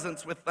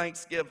presence with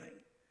thanksgiving,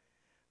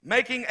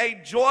 making a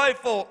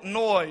joyful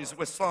noise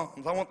with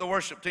psalms." I want the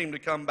worship team to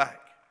come back.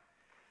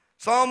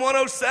 Psalm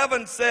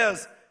 107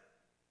 says,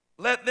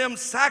 "Let them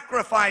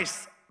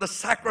sacrifice the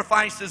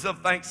sacrifices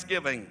of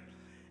thanksgiving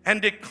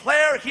and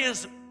declare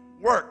his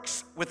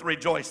works with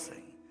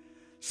rejoicing."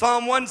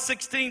 Psalm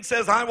 116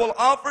 says, "I will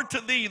offer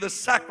to thee the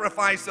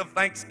sacrifice of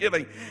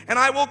thanksgiving, and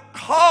I will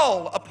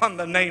call upon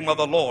the name of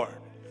the Lord."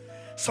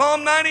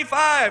 Psalm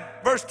 95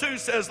 verse 2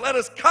 says, "Let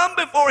us come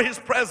before his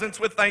presence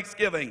with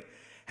thanksgiving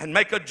and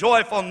make a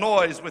joyful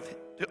noise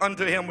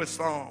unto him with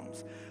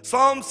psalms."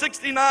 Psalm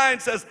 69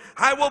 says,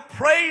 "I will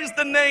praise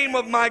the name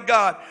of my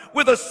God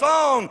with a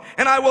song,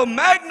 and I will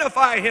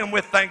magnify him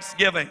with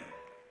thanksgiving."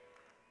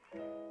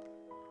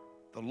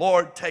 The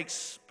Lord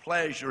takes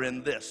pleasure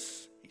in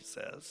this, he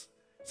says.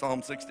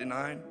 Psalm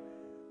 69,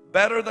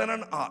 "better than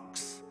an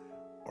ox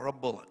or a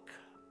bullock."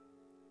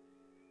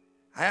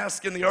 I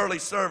asked in the early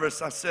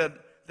service, I said,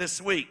 this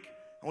week,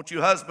 I want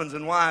you husbands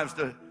and wives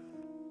to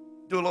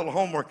do a little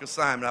homework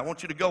assignment. I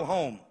want you to go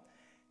home,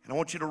 and I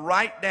want you to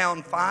write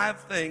down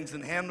 5 things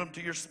and hand them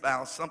to your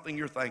spouse, something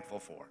you're thankful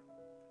for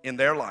in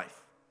their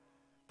life.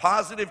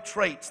 Positive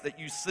traits that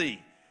you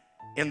see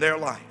in their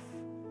life.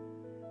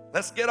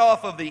 Let's get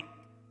off of the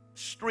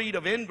street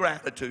of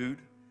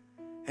ingratitude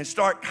and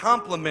start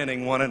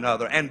complimenting one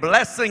another and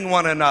blessing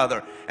one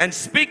another and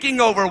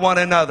speaking over one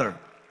another.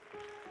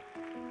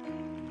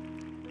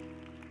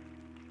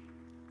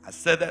 I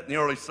said that in the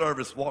early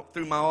service, walked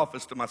through my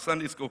office to my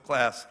Sunday school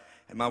class,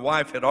 and my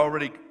wife had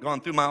already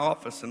gone through my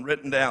office and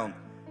written down,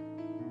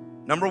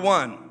 "Number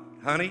 1,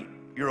 honey,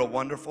 you're a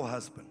wonderful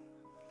husband.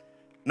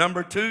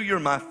 Number 2, you're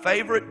my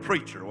favorite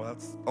preacher." Well,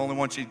 that's the only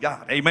one she's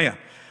got. Amen.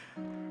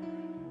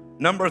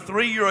 "Number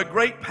 3, you're a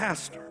great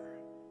pastor.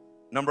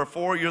 Number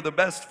 4, you're the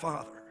best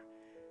father.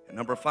 And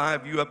number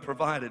 5, you have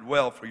provided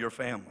well for your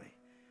family."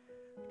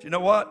 Do you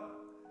know what?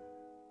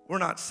 We're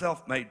not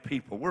self-made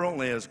people. We're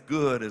only as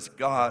good as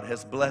God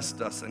has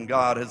blessed us and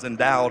God has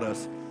endowed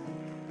us.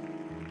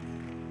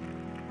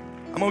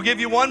 I'm going to give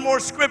you one more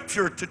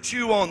scripture to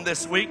chew on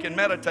this week and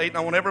meditate, and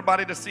I want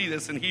everybody to see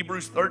this in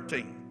Hebrews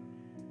 13.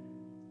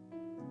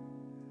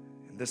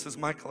 And this is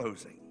my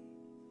closing.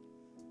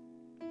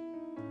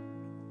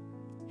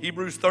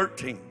 Hebrews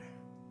 13,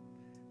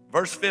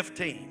 verse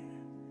 15.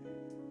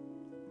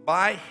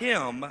 "By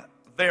him,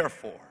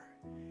 therefore,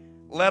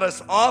 let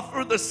us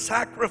offer the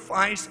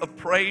sacrifice of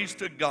praise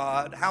to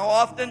God." How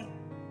often?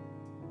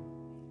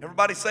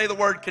 Everybody say the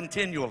word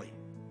continually.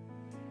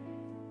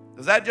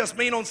 Does that just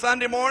mean on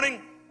Sunday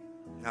morning?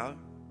 No.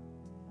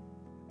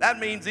 That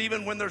means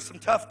even when there's some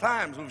tough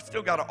times, we've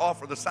still got to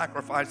offer the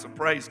sacrifice of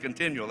praise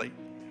continually.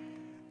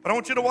 But I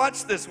want you to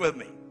watch this with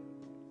me.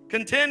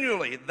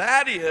 Continually,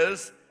 that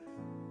is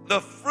the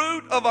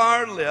fruit of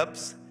our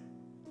lips,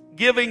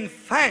 giving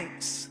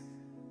thanks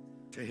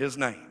to his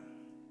name.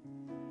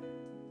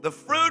 The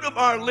fruit of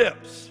our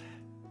lips,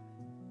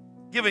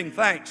 giving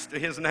thanks to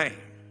his name.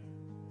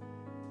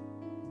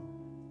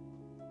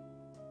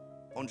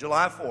 On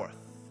July 4th,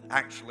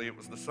 actually it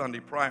was the Sunday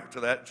prior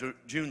to that,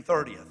 June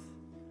 30th,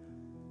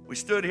 we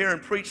stood here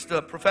and preached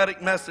a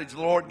prophetic message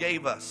the Lord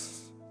gave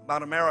us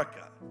about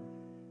America.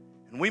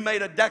 And we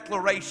made a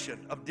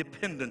declaration of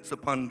dependence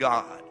upon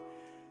God,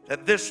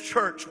 that this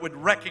church would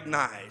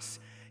recognize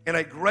in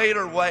a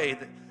greater way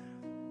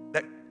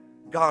that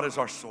God is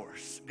our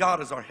source,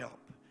 God is our help.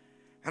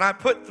 And I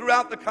put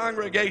throughout the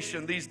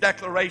congregation these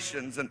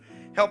declarations, and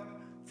help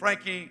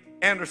Frankie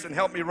Anderson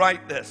help me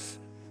write this.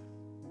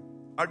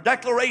 Our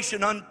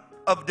declaration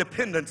of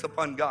dependence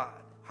upon God.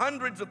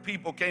 Hundreds of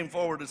people came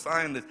forward to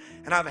sign this,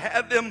 and I've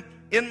had them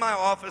in my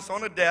office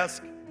on a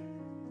desk.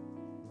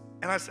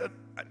 And I said,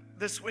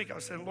 this week, I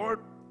said, "Lord,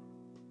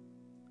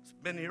 it's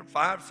been here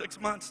 5-6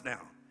 months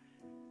now."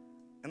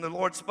 And the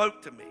Lord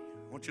spoke to me.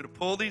 "I want you to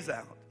pull these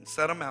out. and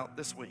set them out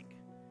this week.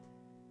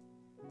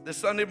 This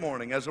Sunday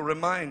morning, as a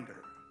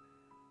reminder,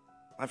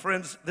 my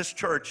friends, this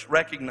church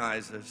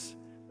recognizes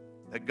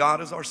that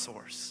God is our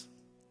source.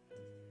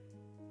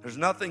 There's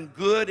nothing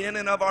good in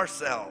and of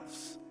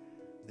ourselves.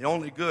 The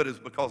only good is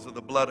because of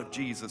the blood of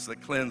Jesus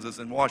that cleanses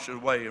and washes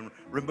away and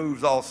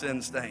removes all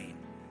sin stain.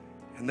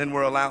 And then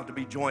we're allowed to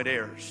be joint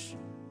heirs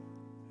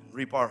and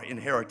reap our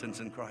inheritance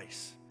in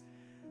Christ.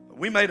 But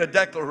we made a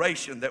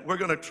declaration that we're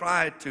going to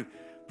try to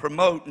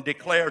promote and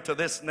declare to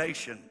this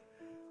nation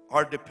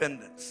our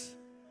dependence.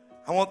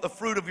 I want the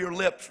fruit of your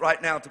lips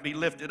right now to be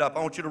lifted up. I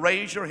want you to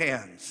raise your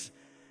hands,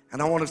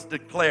 and I want us to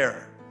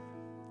declare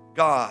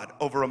God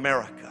over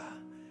America.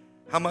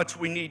 How much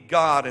we need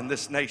God in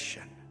this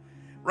nation.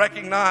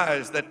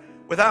 Recognize that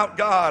without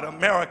God,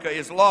 America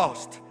is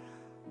lost.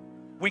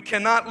 We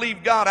cannot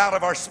leave God out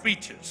of our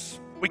speeches.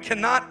 We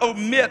cannot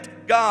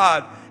omit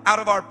God out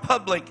of our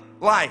public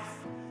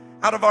life,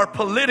 out of our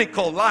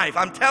political life.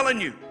 I'm telling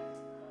you,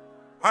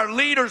 our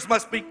leaders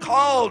must be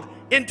called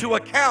into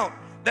account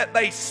that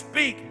they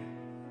speak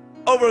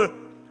over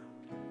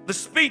the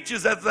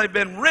speeches as they've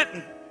been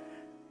written,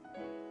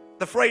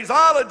 the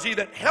phraseology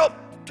that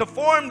helped to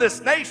form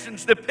this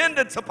nation's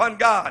dependence upon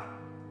God.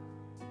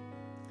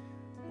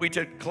 We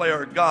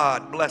declare,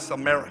 God bless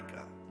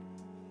America.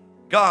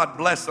 God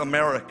bless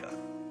America.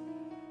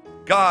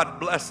 God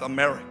bless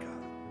America.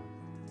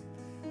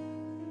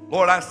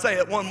 Lord, I say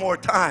it one more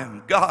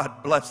time.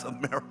 God bless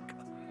America.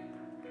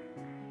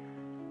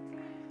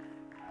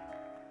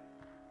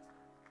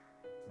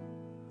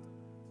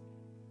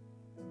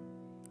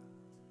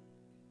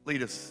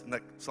 Lead us in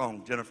that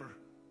song, Jennifer.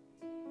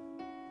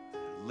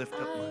 Lift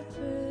up my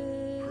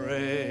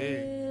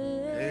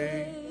praise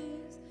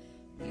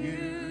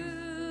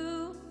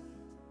you.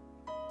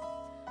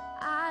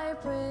 I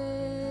praise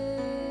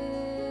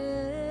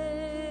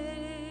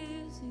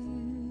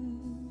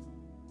you.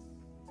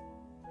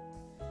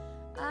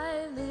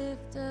 I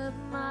lift up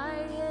my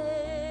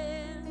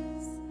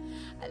hands.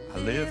 I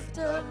lift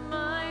up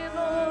my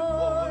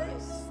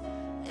voice,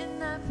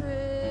 and I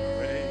praise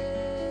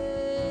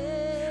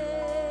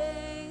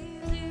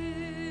you,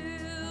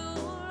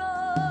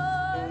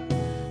 Lord.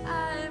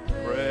 I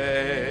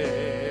praise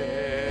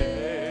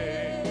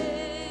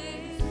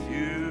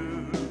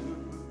You.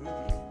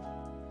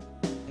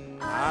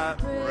 I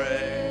praise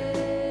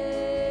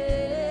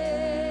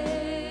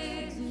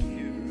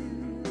you.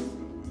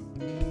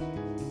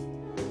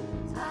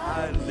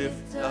 I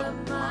lift up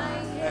my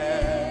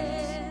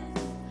hands.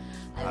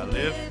 I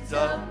lift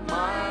up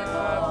my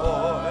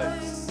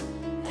voice.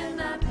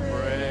 And I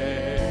Praise.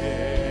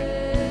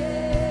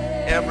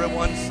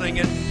 Everyone sing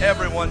it.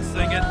 Everyone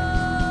sing it.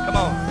 Come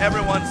on,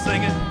 everyone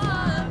sing it.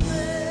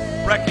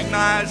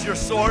 Recognize your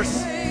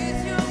source.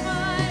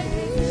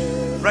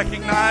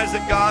 Recognize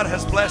that God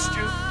has blessed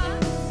you.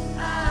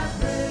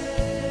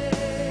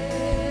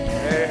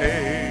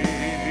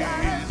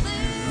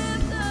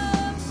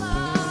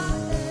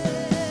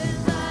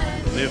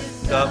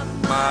 Lift up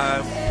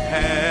my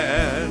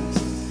hands.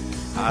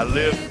 I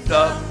lift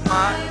up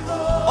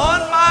on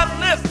my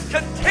lips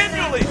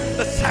continually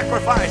the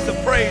sacrifice of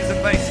praise and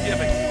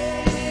thanksgiving.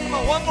 Come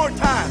on, one more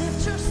time.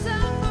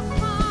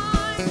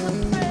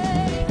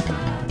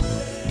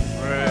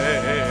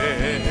 Praise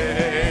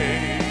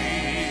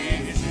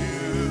you.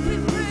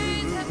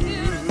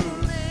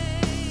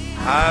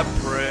 I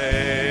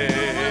praise.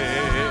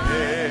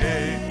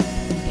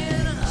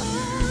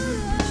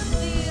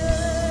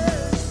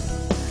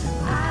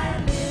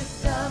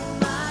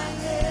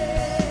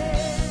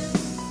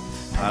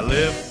 I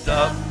lift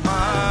up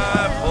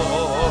my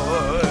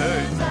voice.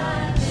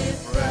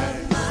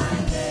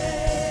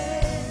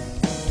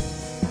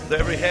 With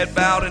every head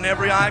bowed and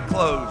every eye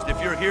closed. If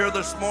you're here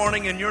this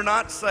morning and you're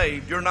not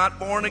saved, you're not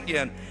born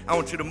again, I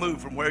want you to move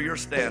from where you're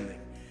standing.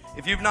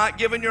 If you've not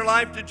given your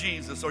life to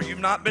Jesus or you've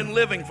not been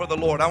living for the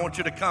Lord, I want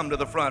you to come to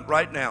the front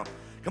right now.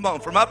 Come on,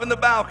 from up in the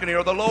balcony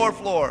or the lower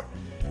floor.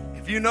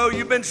 If you know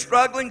you've been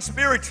struggling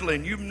spiritually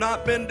and you've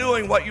not been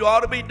doing what you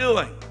ought to be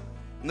doing,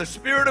 and the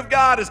Spirit of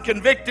God is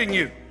convicting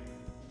you,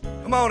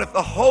 come on, if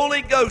the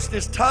Holy Ghost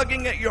is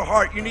tugging at your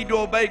heart, you need to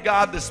obey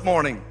God this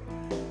morning.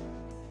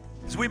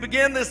 As we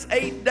begin this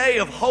 8th day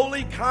of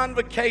holy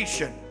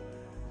convocation,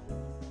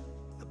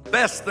 the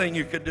best thing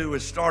you could do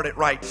is start it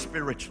right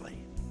spiritually.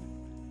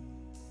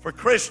 For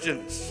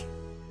Christians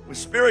with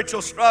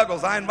spiritual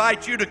struggles, I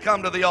invite you to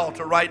come to the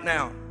altar right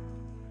now.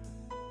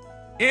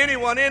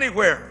 Anyone,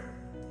 anywhere.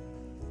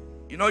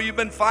 You know you've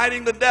been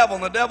fighting the devil,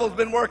 and the devil's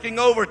been working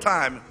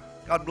overtime.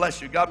 God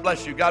bless you, God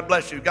bless you, God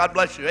bless you, God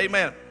bless you.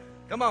 Amen.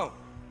 Come on.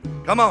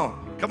 Come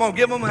on. Come on.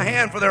 Give them a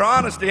hand for their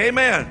honesty.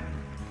 Amen.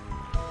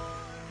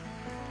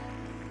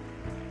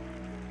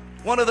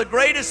 One of the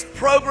greatest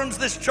programs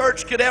this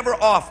church could ever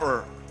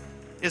offer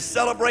is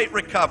Celebrate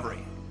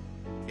Recovery.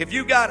 If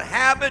you've got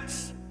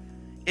habits,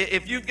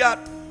 if you've got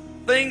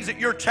things that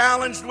you're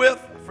challenged with,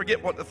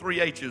 forget what the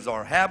 3 H's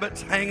are.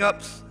 Habits,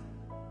 hang-ups,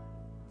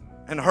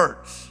 and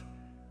hurts.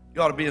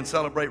 You ought to be in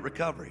Celebrate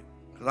Recovery.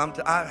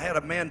 Because I had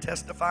a man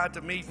testify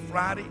to me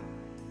Friday.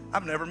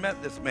 I've never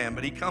met this man,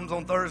 but he comes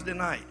on Thursday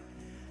night.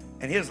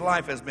 and his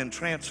life has been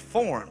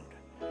transformed.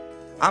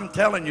 I'm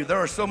telling you, there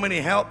are so many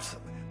helps,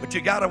 but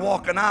you got to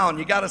walk an aisle and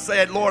you got to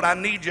say, Lord, I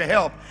need your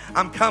help.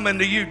 I'm coming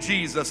to you,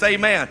 Jesus.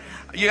 Amen.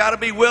 You got to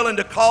be willing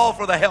to call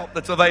for the help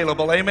that's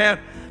available. Amen.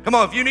 Come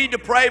on, if you need to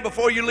pray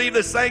before you leave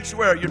this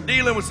sanctuary, you're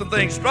dealing with some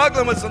things,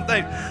 struggling with some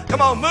things,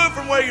 come on, move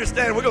from where you're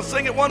standing. We're going to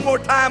sing it one more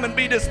time and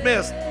be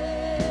dismissed.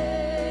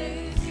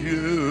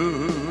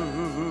 You,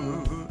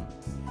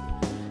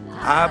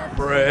 I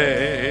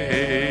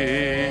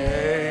pray.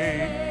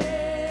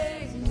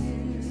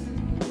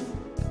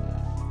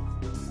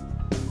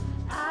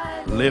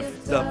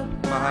 Lift up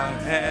my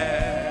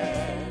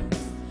hands,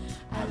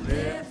 I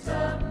lift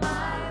up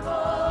my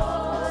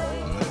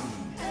voice,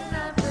 and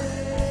I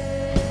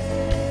praise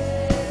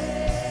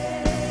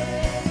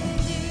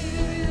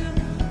you.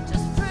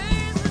 Just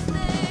praise his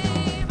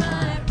name,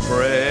 I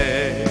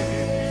praise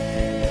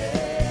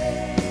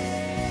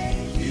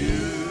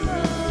you.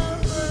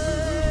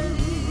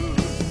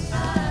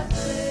 I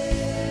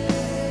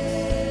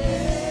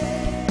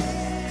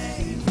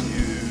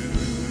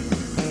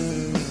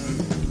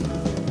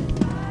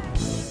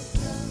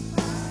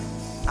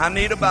I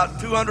need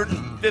about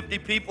 250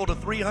 people to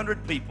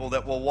 300 people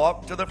that will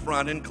walk to the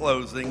front in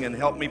closing and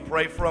help me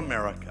pray for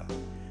America.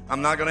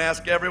 I'm not going to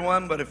ask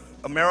everyone, but if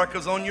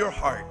America's on your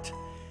heart,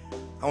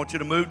 I want you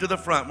to move to the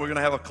front. We're going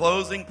to have a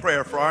closing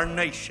prayer for our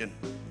nation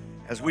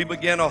as we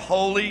begin a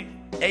holy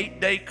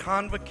 8-day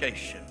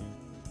convocation.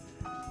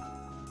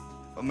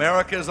 If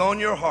America is on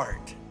your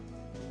heart,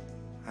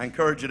 I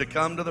encourage you to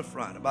come to the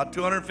front. About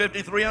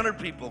 250, 300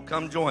 people,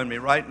 come join me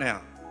right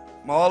now.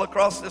 From all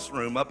across this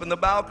room, up in the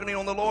balcony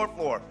on the lower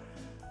floor.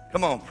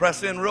 Come on,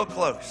 press in real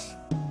close.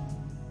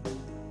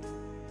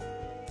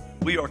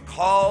 We are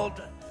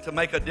called to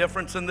make a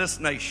difference in this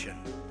nation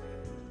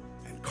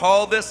and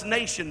call this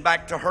nation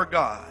back to her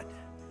God.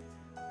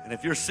 And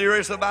if you're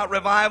serious about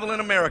revival in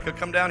America,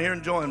 come down here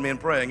and join me in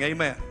praying.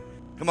 Amen.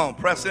 Come on,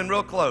 press in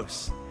real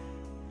close.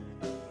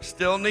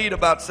 Still need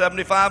about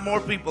 75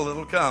 more people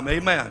that'll come.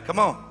 Amen. Come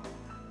on.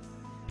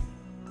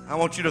 I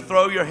want you to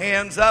throw your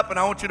hands up and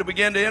I want you to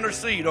begin to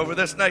intercede over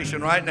this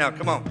nation right now.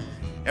 Come on.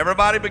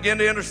 Everybody begin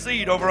to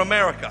intercede over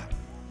America.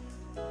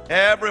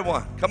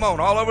 Everyone. Come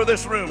on, all over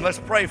this room. Let's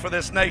pray for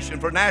this nation,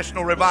 for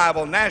national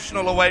revival,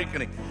 national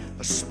awakening.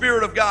 The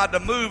Spirit of God to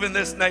move in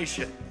this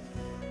nation.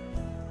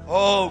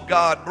 Oh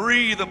God,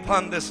 breathe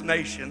upon this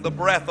nation the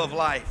breath of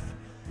life.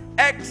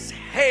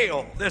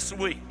 Exhale this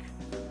week.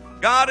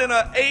 God, in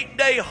an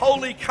 8-day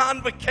holy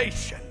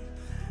convocation,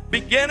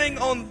 beginning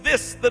on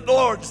this, the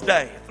Lord's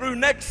Day, through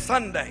next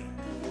Sunday.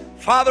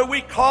 Father, we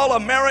call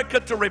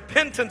America to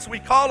repentance. We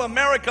call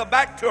America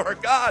back to her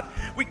God.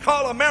 We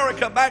call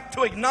America back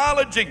to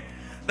acknowledging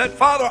that,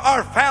 Father,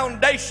 our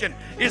foundation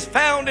is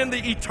found in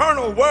the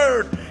eternal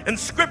word and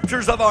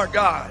scriptures of our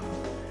God.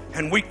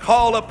 And we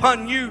call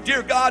upon you,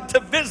 dear God,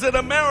 to visit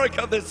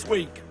America this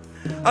week.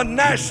 A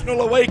national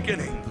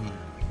awakening.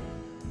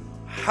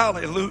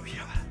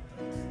 Hallelujah.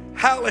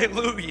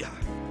 Hallelujah.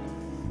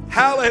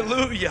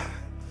 Hallelujah.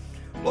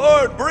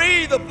 Lord,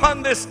 breathe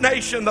upon this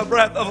nation the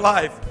breath of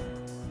life.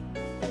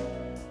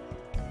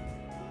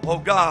 Oh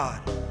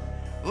God,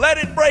 let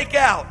it break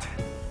out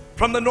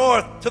from the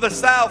north to the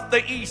south,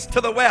 the east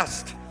to the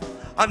west.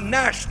 A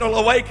national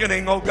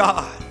awakening, oh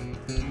God.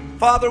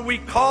 Father, we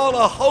call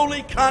a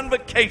holy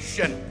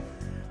convocation.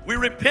 We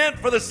repent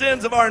for the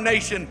sins of our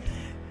nation.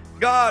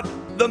 God,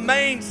 the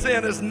main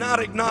sin is not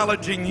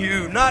acknowledging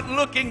you, not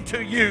looking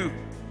to you.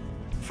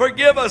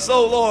 Forgive us,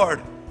 oh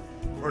Lord,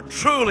 for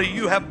truly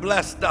you have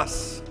blessed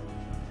us.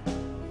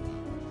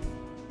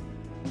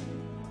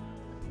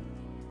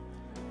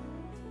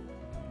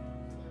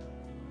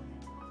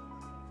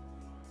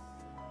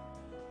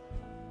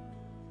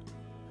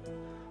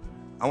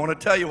 I want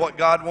to tell you what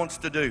God wants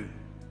to do.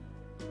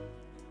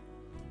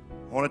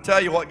 I want to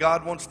tell you what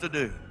God wants to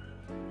do.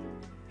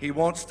 He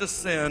wants to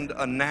send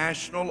a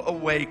national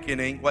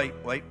awakening.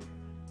 Wait.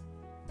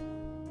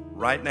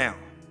 Right now.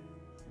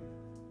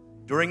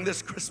 During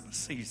this Christmas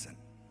season.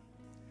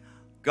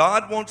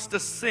 God wants to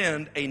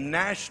send a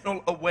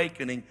national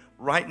awakening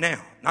right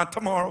now. Not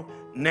tomorrow,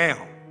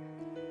 now.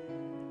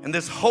 And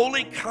this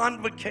holy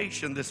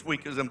convocation this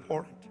week is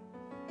important.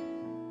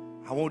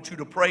 I want you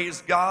to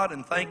praise God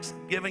and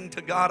thanksgiving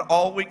to God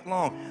all week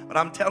long. But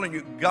I'm telling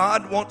you,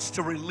 God wants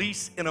to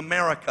release in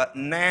America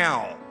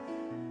now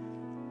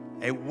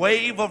a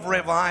wave of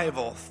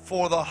revival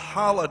for the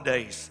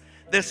holidays.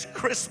 This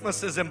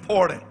Christmas is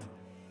important.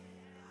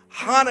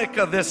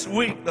 Hanukkah this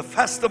week, the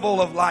festival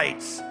of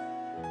lights.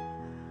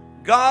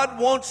 God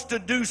wants to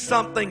do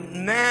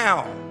something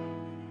now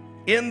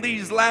in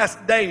these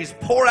last days.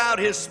 Pour out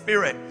His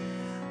Spirit.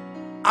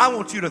 I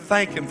want you to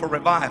thank Him for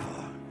revival.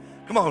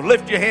 Come on,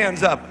 lift your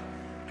hands up.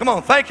 Come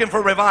on, thank Him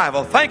for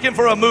revival. Thank Him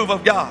for a move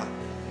of God.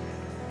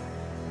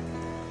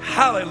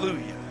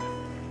 Hallelujah.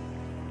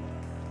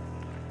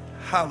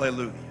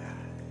 Hallelujah.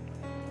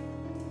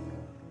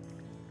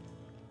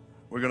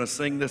 We're going to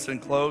sing this in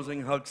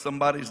closing. Hug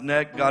somebody's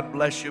neck. God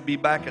bless you. Be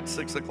back at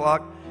 6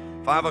 o'clock.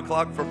 5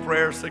 o'clock for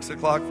prayer. 6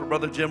 o'clock for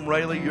Brother Jim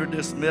Raley. You're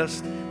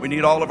dismissed. We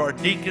need all of our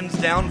deacons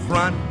down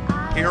front.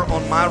 here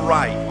on my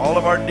right, all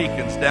of our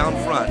deacons down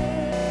front,